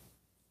it.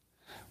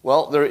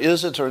 Well, there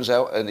is, it turns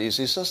out, an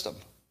easy system.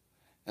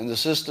 And the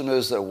system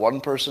is that one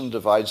person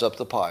divides up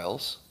the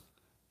piles,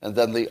 and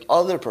then the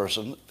other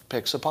person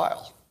picks a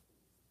pile.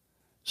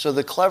 So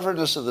the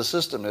cleverness of the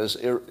system is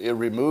it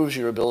removes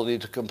your ability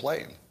to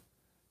complain.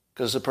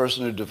 Because the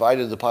person who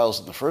divided the piles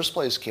in the first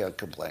place can't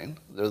complain.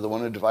 They're the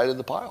one who divided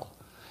the pile.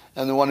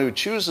 And the one who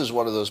chooses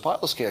one of those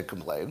piles can't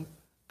complain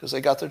because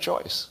they got their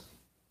choice.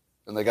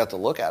 And they got to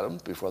look at them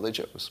before they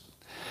chose.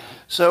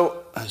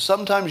 So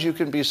sometimes you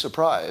can be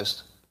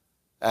surprised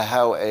at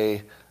how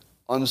a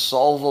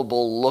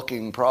unsolvable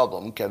looking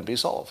problem can be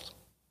solved.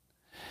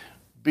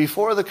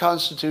 Before the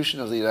Constitution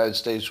of the United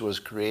States was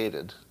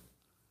created,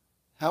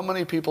 how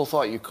many people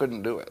thought you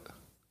couldn't do it?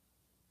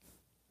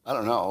 I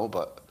don't know,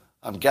 but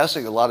I'm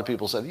guessing a lot of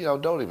people said,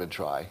 don't even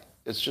try.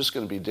 It's just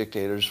going to be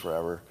dictators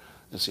forever.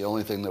 It's the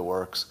only thing that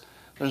works.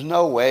 There's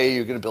no way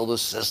you're going to build a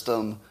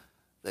system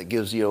that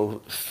gives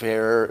you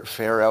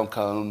fair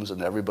outcomes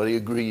and everybody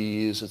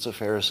agrees it's a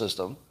fair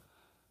system.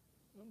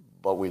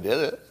 But we did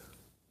it.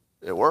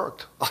 It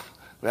worked.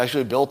 We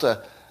actually built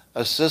a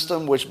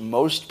system which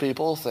most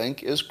people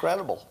think is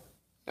credible.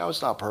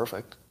 It's not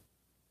perfect.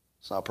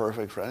 It's not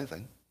perfect for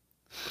anything.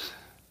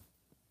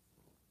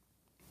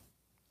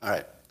 All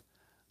right.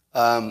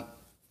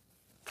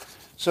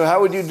 So how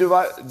would you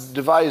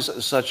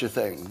devise such a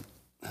thing?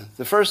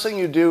 The first thing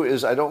you do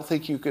is I don't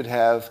think you could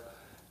have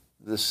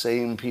the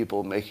same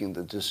people making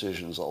the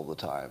decisions all the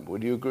time.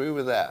 Would you agree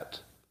with that?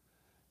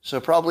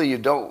 So probably you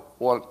don't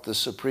want the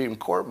Supreme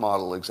Court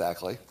model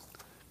exactly,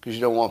 because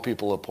you don't want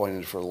people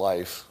appointed for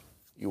life.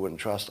 You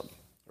wouldn't trust them,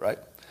 right?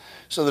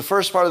 So the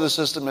first part of the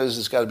system is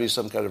it's got to be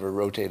some kind of a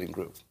rotating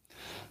group.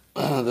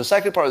 The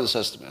second part of the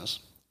system is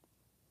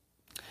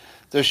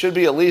there should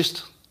be at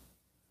least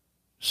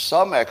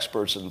some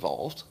experts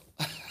involved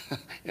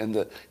in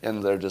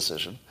their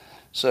decision.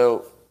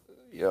 So,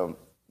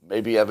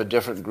 maybe you have a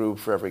different group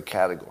for every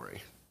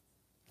category.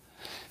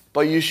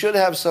 But you should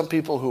have some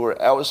people who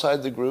are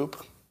outside the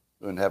group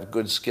and have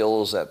good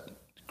skills at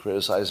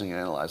criticizing and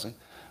analyzing,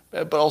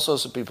 but also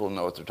some people who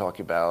know what they're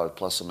talking about,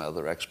 plus some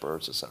other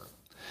experts, etc.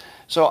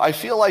 So I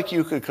feel like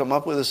you could come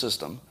up with a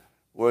system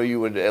where you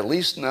would at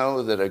least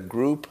know that a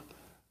group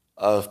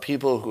of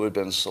people who had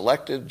been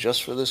selected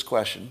just for this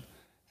question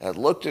had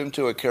looked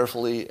into it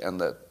carefully,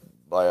 and that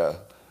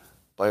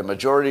by a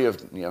majority of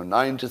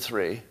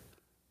 9-3,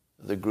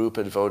 the group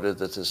had voted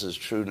that this is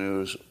true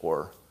news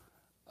or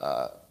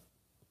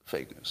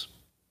fake news.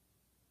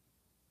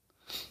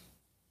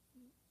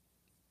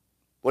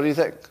 What do you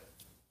think?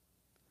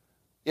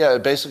 Yeah,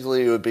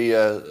 basically it would be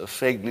a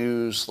fake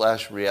news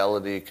 /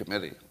 reality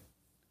committee.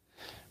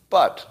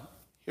 But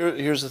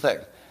here's the thing.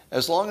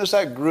 As long as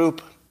that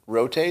group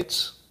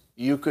rotates,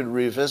 you could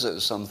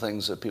revisit some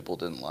things that people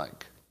didn't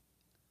like.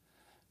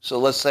 So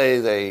let's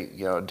say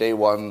day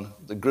one,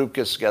 the group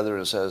gets together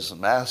and says,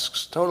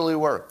 masks totally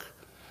work.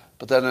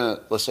 But then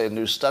let's say a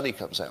new study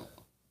comes out.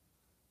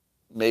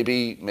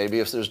 Maybe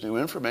if there's new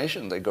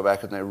information, they go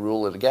back and they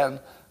rule it again,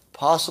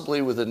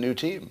 possibly with a new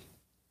team.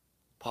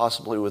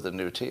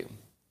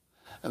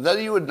 And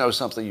then you would know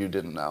something you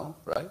didn't know,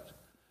 right?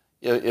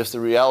 If the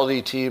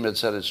reality team had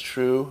said it's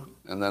true,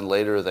 and then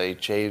later they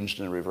changed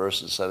and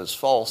reversed and said it's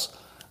false,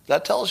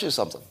 that tells you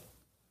something.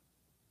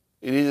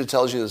 It either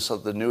tells you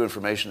that the new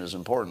information is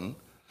important,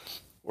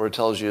 or it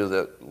tells you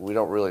that we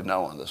don't really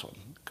know on this one.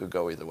 It could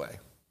go either way.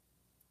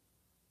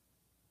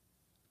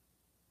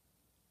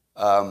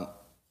 I'm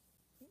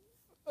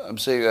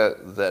saying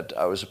that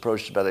I was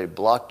approached about a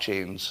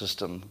blockchain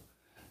system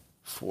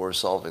for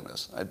solving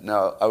this.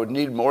 Now, I would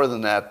need more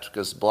than that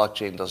because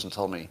blockchain doesn't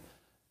tell me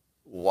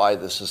why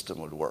the system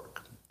would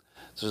work.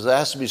 So there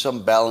has to be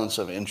some balance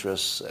of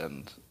interests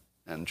and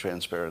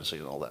transparency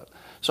and all that.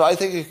 So I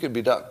think it could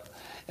be done.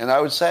 And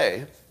I would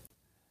say,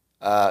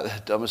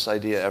 dumbest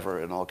idea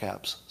ever in all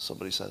caps,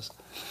 somebody says.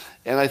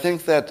 And I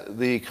think that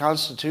the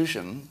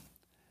Constitution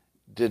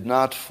did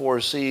not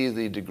foresee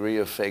the degree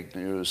of fake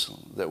news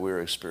that we're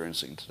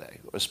experiencing today,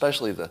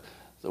 especially the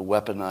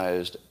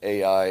weaponized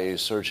AI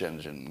search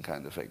engine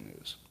kind of fake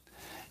news.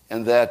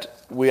 And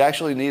that we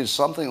actually need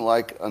something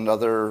like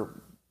another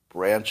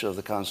branch of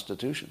the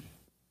Constitution.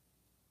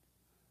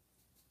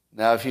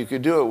 Now, if you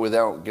could do it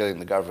without getting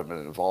the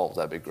government involved,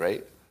 that'd be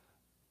great.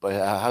 But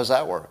how does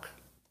that work?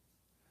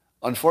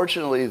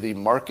 Unfortunately, the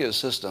market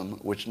system,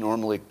 which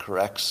normally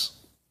corrects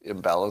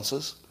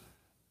imbalances,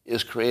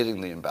 is creating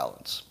the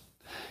imbalance.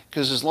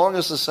 Because as long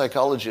as the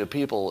psychology of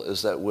people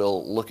is that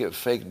we'll look at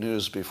fake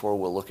news before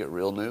we'll look at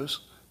real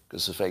news,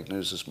 because the fake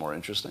news is more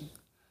interesting,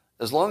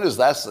 as long as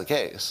that's the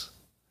case,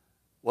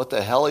 what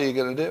the hell are you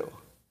going to do?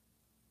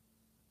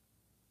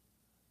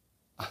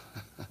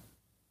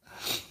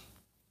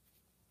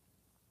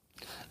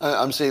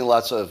 I'm seeing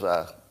lots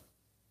of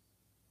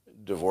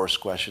divorce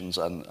questions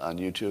on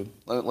YouTube.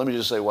 Let me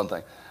just say one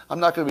thing. I'm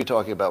not going to be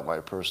talking about my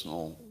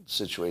personal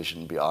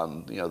situation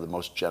beyond the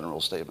most general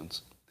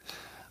statements.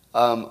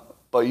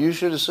 But you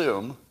should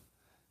assume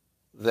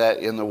that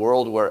in the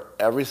world where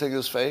everything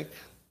is fake,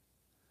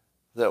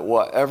 that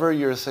whatever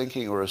you're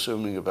thinking or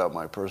assuming about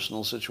my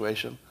personal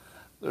situation,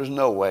 there's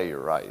no way you're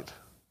right.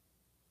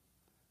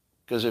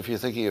 Because if you're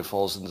thinking it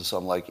falls into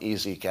some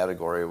easy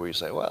category where you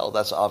say, well,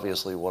 that's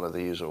obviously one of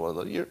these or one of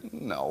those,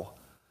 no.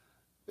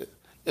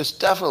 It's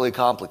definitely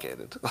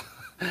complicated.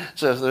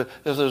 So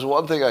if there's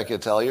one thing I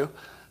could tell you,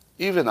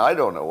 even I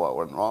don't know what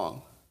went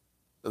wrong.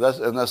 And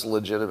that's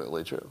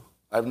legitimately true.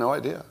 I have no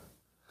idea.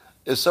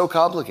 It's so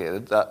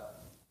complicated that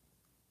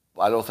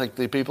I don't think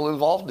the people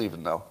involved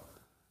even know.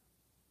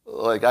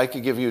 I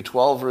could give you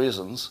 12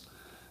 reasons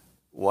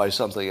why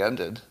something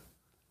ended,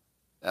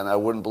 and I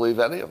wouldn't believe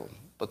any of them.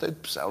 But they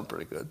sound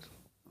pretty good,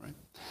 right?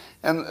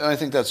 And I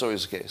think that's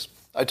always the case.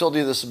 I told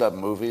you this about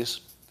movies.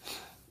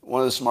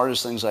 One of the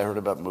smartest things I heard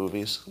about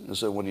movies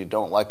is that when you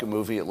don't like a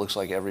movie, it looks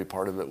like every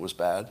part of it was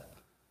bad.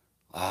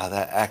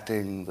 That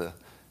acting, the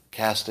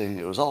casting,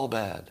 it was all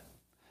bad.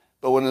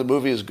 But when the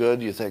movie is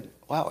good, you think,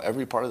 wow,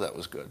 every part of that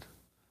was good.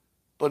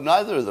 But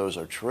neither of those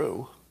are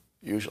true,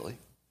 usually.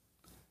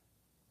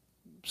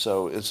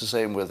 So it's the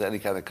same with any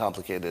kind of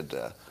complicated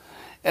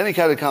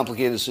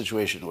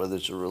situation, whether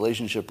it's a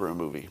relationship or a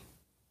movie.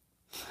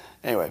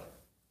 Anyway,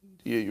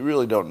 you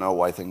really don't know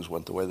why things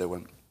went the way they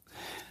went.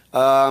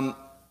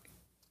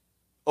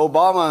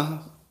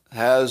 Obama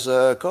has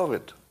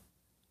COVID.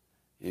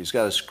 He's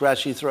got a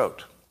scratchy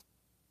throat.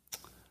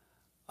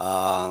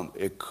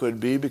 It could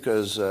be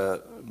because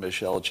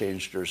Michelle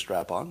changed her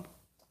strap-on.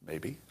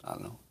 Maybe. I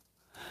don't know.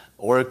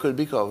 Or it could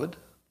be COVID.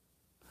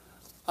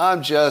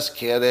 I'm just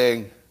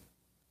kidding.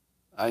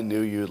 I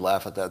knew you'd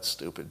laugh at that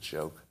stupid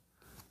joke.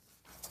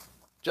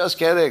 Just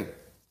kidding.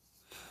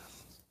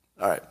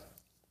 All right.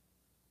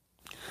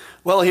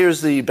 Well,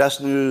 here's the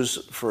best news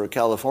for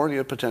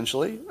California,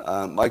 potentially.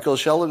 Michael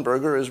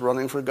Shellenberger is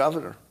running for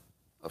governor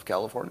of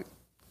California.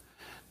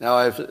 Now,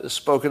 I've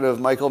spoken of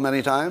Michael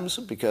many times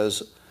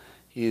because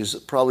he's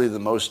probably the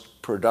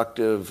most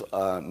productive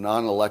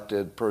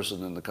non-elected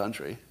person in the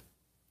country,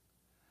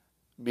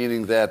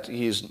 meaning that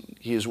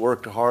he's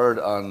worked hard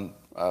on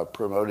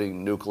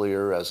promoting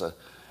nuclear as a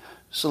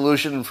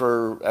solution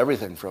for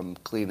everything from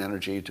clean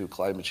energy to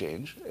climate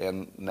change,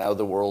 and now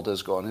the world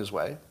has gone his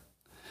way.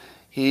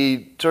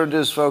 He turned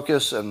his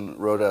focus and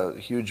wrote a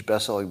huge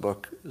best-selling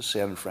book,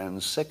 San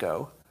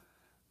Fransicko,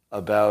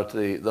 about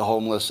the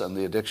homeless and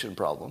the addiction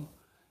problem,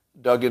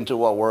 dug into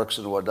what works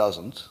and what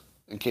doesn't,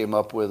 and came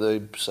up with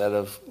a set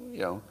of,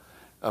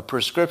 a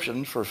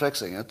prescription for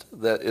fixing it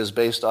that is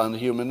based on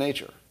human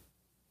nature.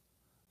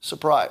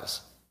 Surprise,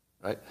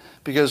 right?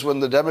 Because when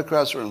the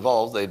Democrats are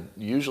involved, they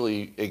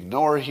usually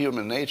ignore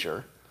human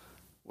nature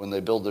when they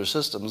build their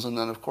systems, and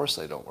then, of course,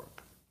 they don't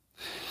work.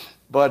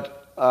 But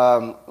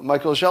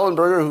Michael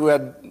Shellenberger, who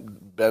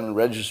had been a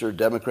registered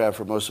Democrat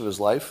for most of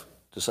his life,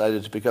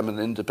 decided to become an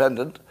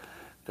independent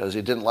because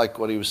he didn't like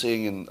what he was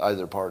seeing in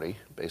either party,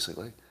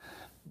 basically.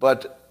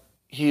 But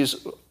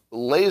he's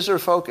laser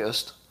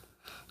focused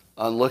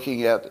on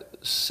looking at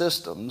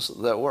systems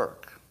that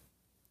work,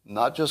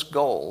 not just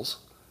goals,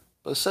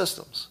 but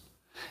systems.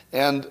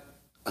 And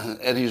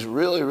he's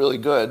really, really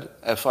good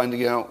at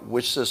finding out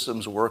which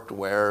systems worked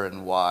where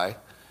and why,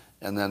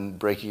 and then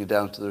breaking it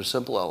down to their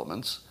simple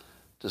elements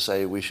to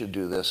say we should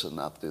do this and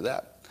not do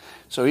that.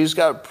 So he's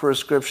got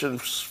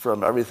prescriptions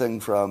from everything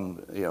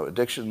from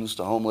addictions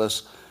to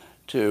homeless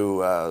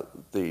to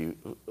the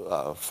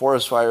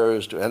forest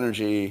fires to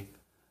energy,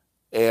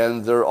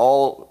 and they're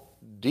all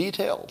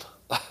detailed.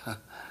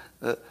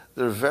 They're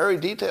very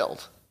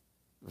detailed,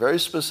 very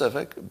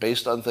specific,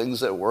 based on things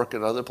that work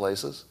in other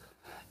places.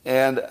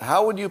 And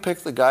how would you pick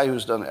the guy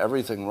who's done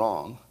everything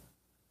wrong?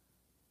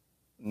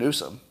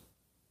 Newsom.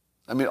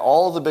 I mean,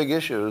 all the big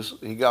issues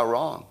he got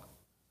wrong,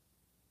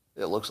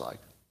 it looks like.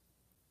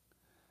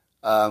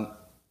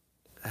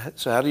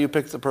 So how do you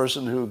pick the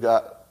person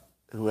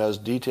who has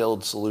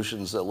detailed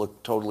solutions that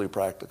look totally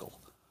practical?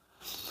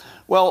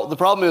 Well, the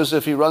problem is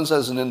if he runs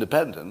as an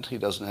independent, he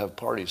doesn't have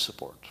party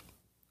support.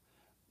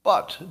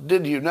 But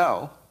did you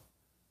know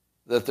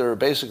that there are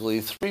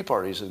basically 3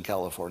 parties in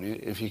California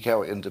if you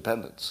count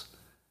independents?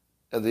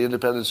 And the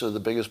independents are the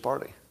biggest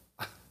party.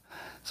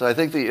 So I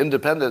think the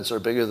independents are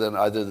bigger than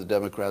either the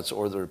Democrats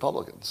or the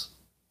Republicans.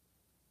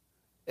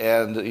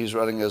 And he's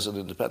running as an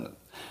independent.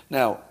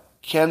 Now,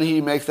 can he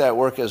make that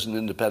work as an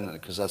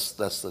independent? Because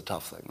that's the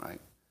tough thing,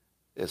 right?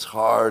 It's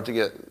hard to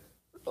get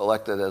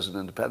elected as an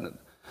independent.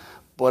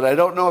 But I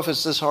don't know if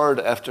it's this hard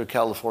after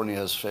California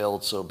has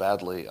failed so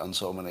badly on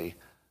so many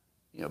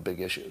big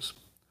issues.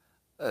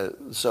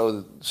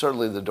 So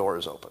certainly the door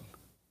is open.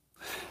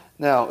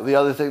 Now, the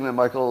other thing that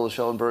Michael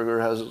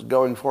Shellenberger has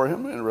going for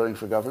him in running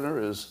for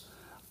governor is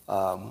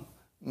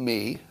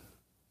me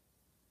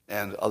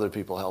and other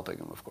people helping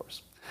him, of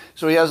course.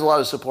 So he has a lot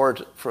of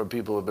support from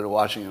people who have been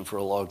watching him for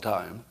a long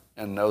time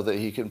and know that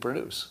he can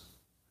produce.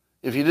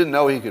 If you didn't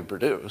know he could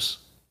produce,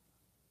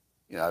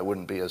 I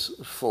wouldn't be as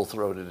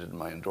full-throated in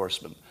my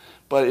endorsement.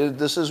 But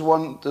this is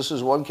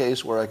one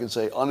case where I can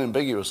say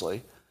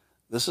unambiguously,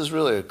 this is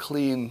a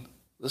clean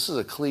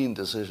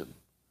decision.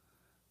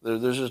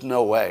 There's just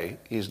no way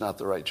he's not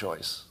the right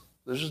choice.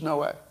 There's just no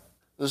way.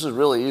 This is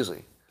really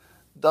easy.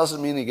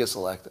 Doesn't mean he gets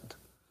elected,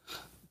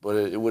 but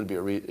it would be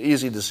an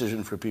easy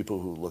decision for people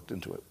who looked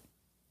into it.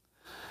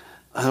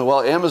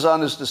 Well,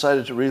 Amazon has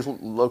decided to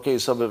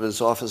relocate some of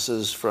its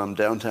offices from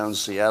downtown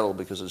Seattle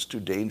because it's too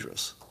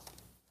dangerous.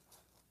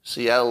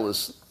 Seattle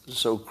is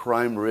so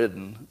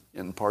crime-ridden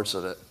in parts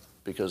of it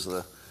because of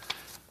the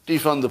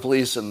defund the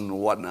police and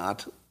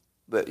whatnot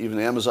that even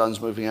Amazon's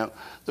moving out.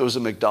 There was a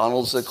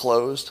McDonald's that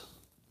closed.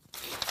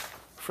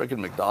 Freaking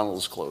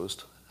McDonald's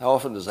closed. How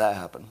often does that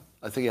happen?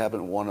 I think it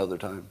happened one other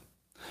time.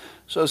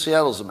 So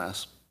Seattle's a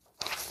mess.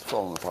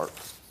 Falling apart.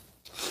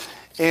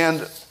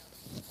 And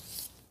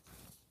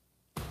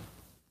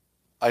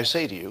I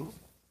say to you,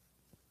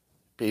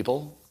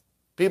 people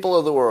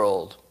of the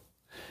world,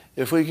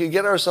 if we could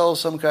get ourselves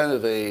some kind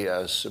of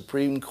a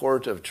Supreme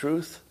Court of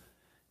truth,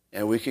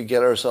 and we could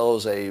get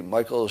ourselves a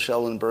Michael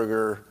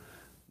Shellenberger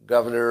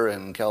governor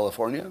in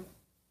California,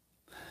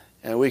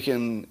 and we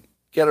can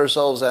get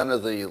ourselves out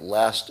of the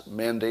last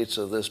mandates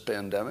of this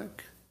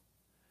pandemic,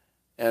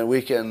 and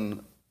we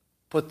can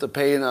put the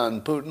pain on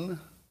Putin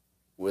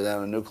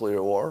without a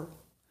nuclear war,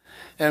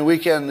 and we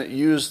can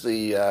use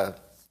the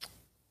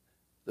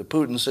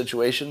Putin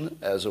situation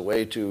as a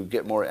way to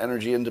get more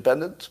energy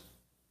independent,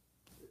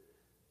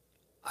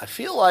 I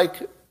feel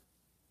like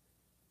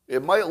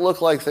it might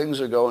look like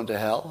things are going to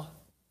hell,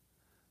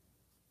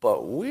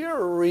 but we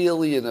are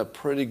really in a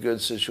pretty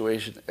good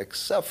situation,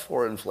 except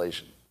for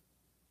inflation.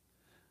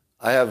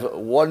 I have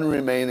one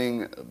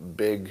remaining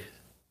big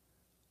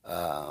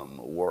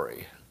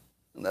worry,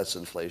 and that's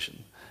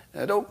inflation.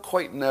 And I don't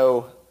quite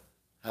know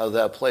how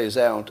that plays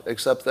out,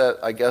 except that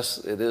I guess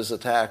it is a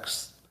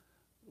tax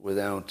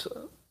without,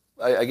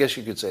 I guess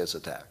you could say it's a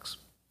tax.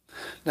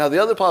 Now,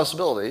 the other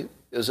possibility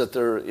is that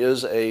there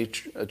is a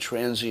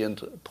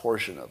transient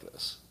portion of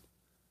this.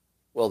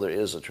 Well, there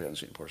is a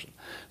transient portion.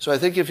 So I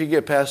think if you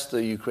get past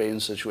the Ukraine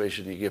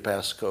situation, you get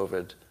past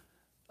COVID,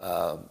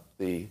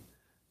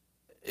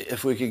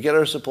 if we could get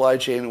our supply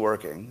chain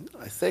working,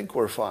 I think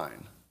we're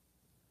fine.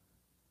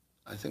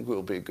 I think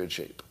we'll be in good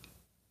shape.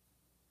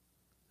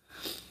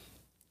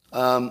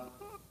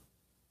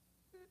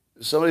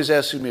 Somebody's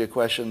asking me a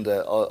question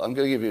that I'm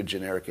going to give you a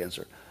generic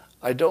answer.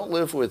 I don't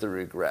live with a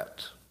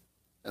regret,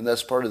 and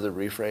that's part of the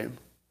reframe.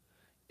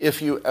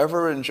 If you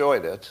ever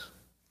enjoyed it,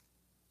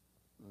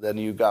 then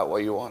you got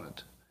what you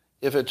wanted.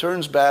 If it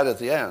turns bad at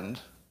the end,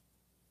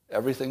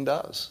 everything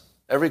does.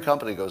 Every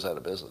company goes out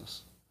of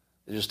business.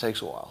 It just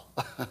takes a while.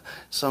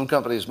 Some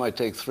companies might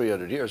take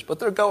 300 years, but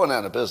they're going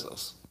out of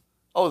business.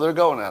 Oh, they're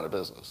going out of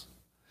business.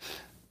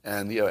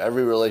 And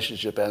every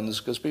relationship ends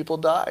because people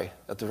die.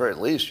 At the very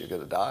least, you're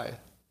going to die.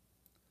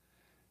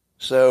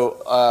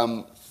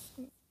 So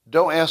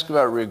don't ask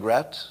about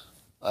regret.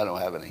 I don't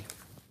have any.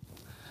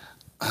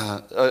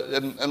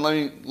 And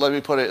let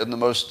me put it in the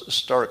most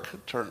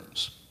stark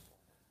terms.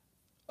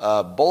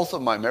 Both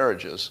of my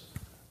marriages,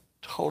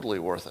 totally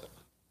worth it.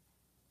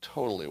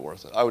 Totally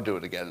worth it. I would do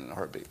it again in a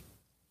heartbeat.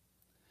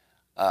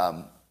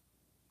 No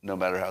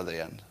matter how they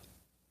end.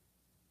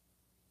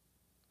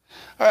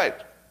 All right.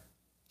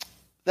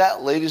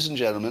 That, ladies and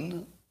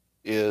gentlemen,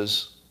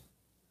 is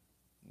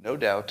no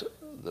doubt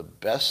the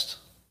best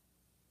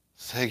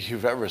thing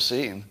you've ever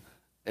seen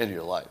in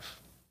your life.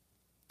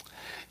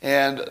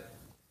 And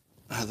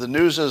the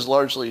news has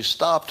largely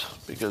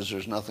stopped because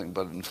there's nothing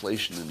but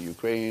inflation in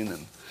Ukraine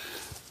and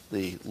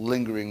the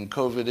lingering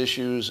COVID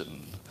issues,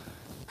 and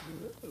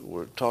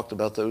we've talked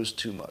about those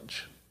too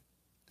much.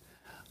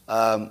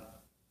 I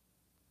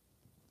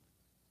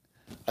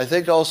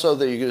think also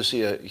that you're going to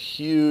see a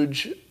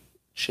huge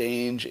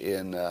change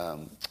in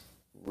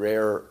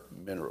rare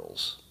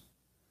minerals.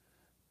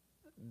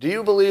 Do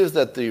you believe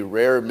that the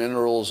rare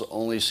minerals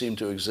only seem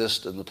to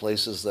exist in the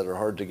places that are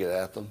hard to get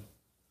at them?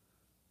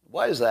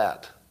 Why is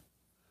that?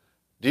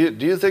 Do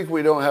you think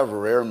we don't have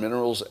rare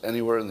minerals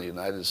anywhere in the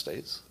United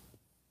States?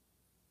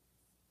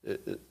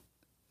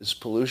 It's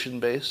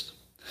pollution-based?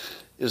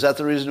 Is that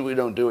the reason we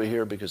don't do it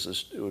here, because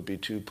it would be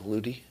too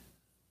polluting?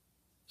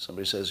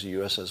 Somebody says the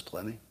U.S. has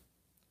plenty.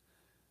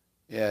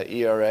 Yeah,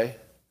 ERA?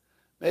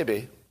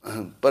 Maybe.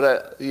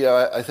 But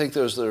I think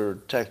there are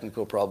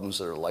technical problems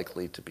that are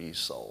likely to be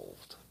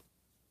solved.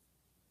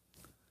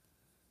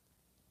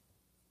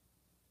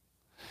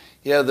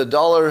 Yeah, the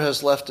dollar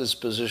has left its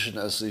position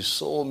as the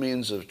sole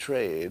means of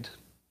trade.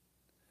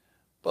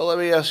 But let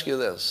me ask you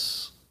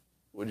this.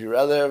 Would you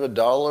rather have a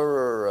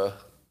dollar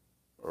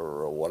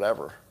or a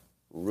whatever,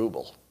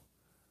 ruble?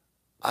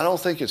 I don't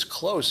think it's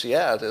close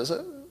yet, is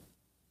it?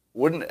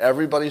 Wouldn't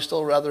everybody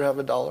still rather have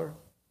a dollar?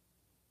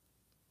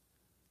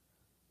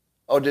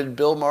 Oh, did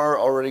Bill Maher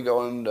already go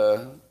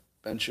on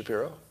Ben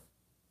Shapiro?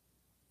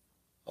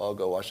 I'll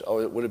go watch.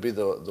 Oh, would it be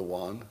the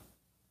yuan?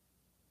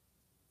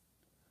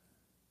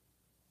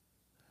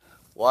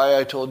 Why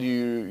I told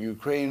you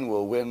Ukraine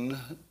will win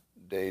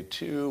Day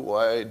 2,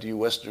 why do you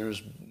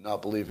Westerners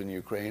not believe in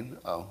Ukraine?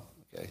 Oh,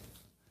 okay.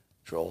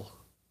 Troll.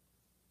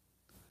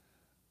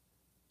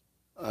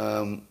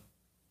 All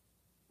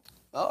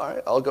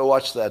right, I'll go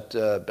watch that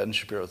Ben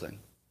Shapiro thing.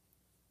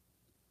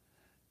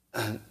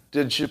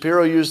 Did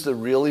Shapiro use the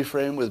really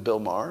frame with Bill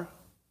Maher?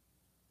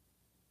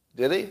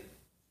 Did he?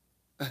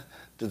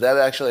 Did that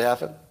actually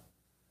happen?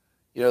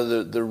 You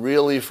know, the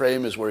really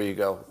frame is where you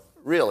go,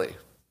 really?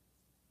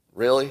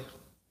 Really?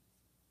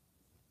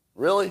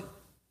 Really?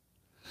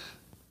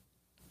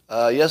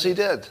 Yes, he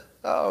did.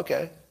 Oh,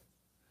 okay.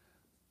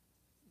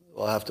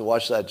 We'll have to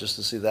watch that just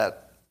to see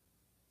that.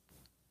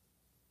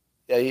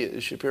 Yeah,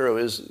 Shapiro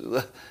is,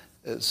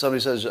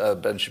 somebody says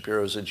Ben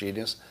Shapiro is a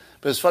genius.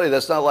 But it's funny,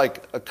 that's not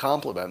like a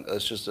compliment,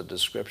 that's just a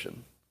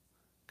description.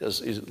 Because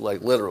he's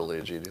like literally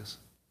a genius.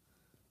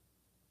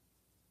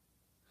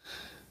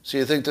 So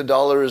you think the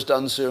dollar is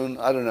done soon?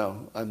 I don't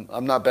know.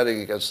 I'm not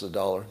betting against the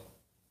dollar.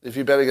 If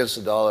you bet against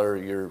the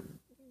dollar,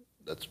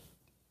 that's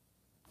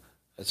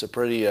a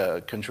pretty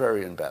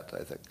contrarian bet,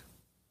 I think.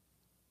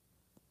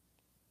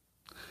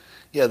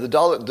 Yeah, the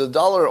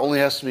dollar only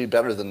has to be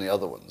better than the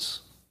other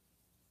ones.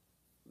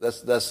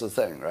 That's the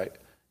thing, right?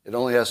 It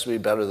only has to be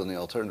better than the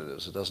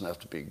alternatives. It doesn't have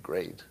to be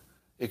great.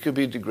 It could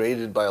be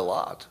degraded by a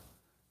lot.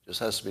 It just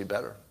has to be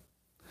better.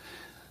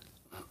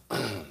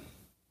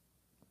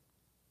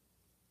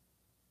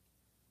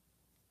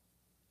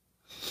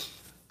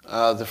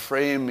 The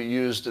frame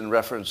used in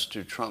reference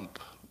to Trump.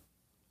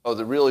 Oh,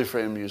 the really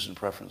frame used in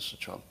preference to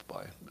Trump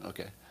by,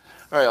 okay.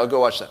 All right, I'll go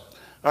watch that.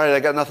 All right, I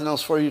got nothing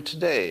else for you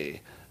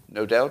today.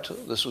 No doubt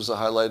this was the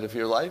highlight of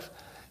your life,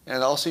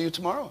 and I'll see you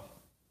tomorrow.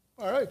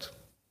 All right,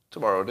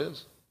 tomorrow it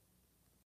is.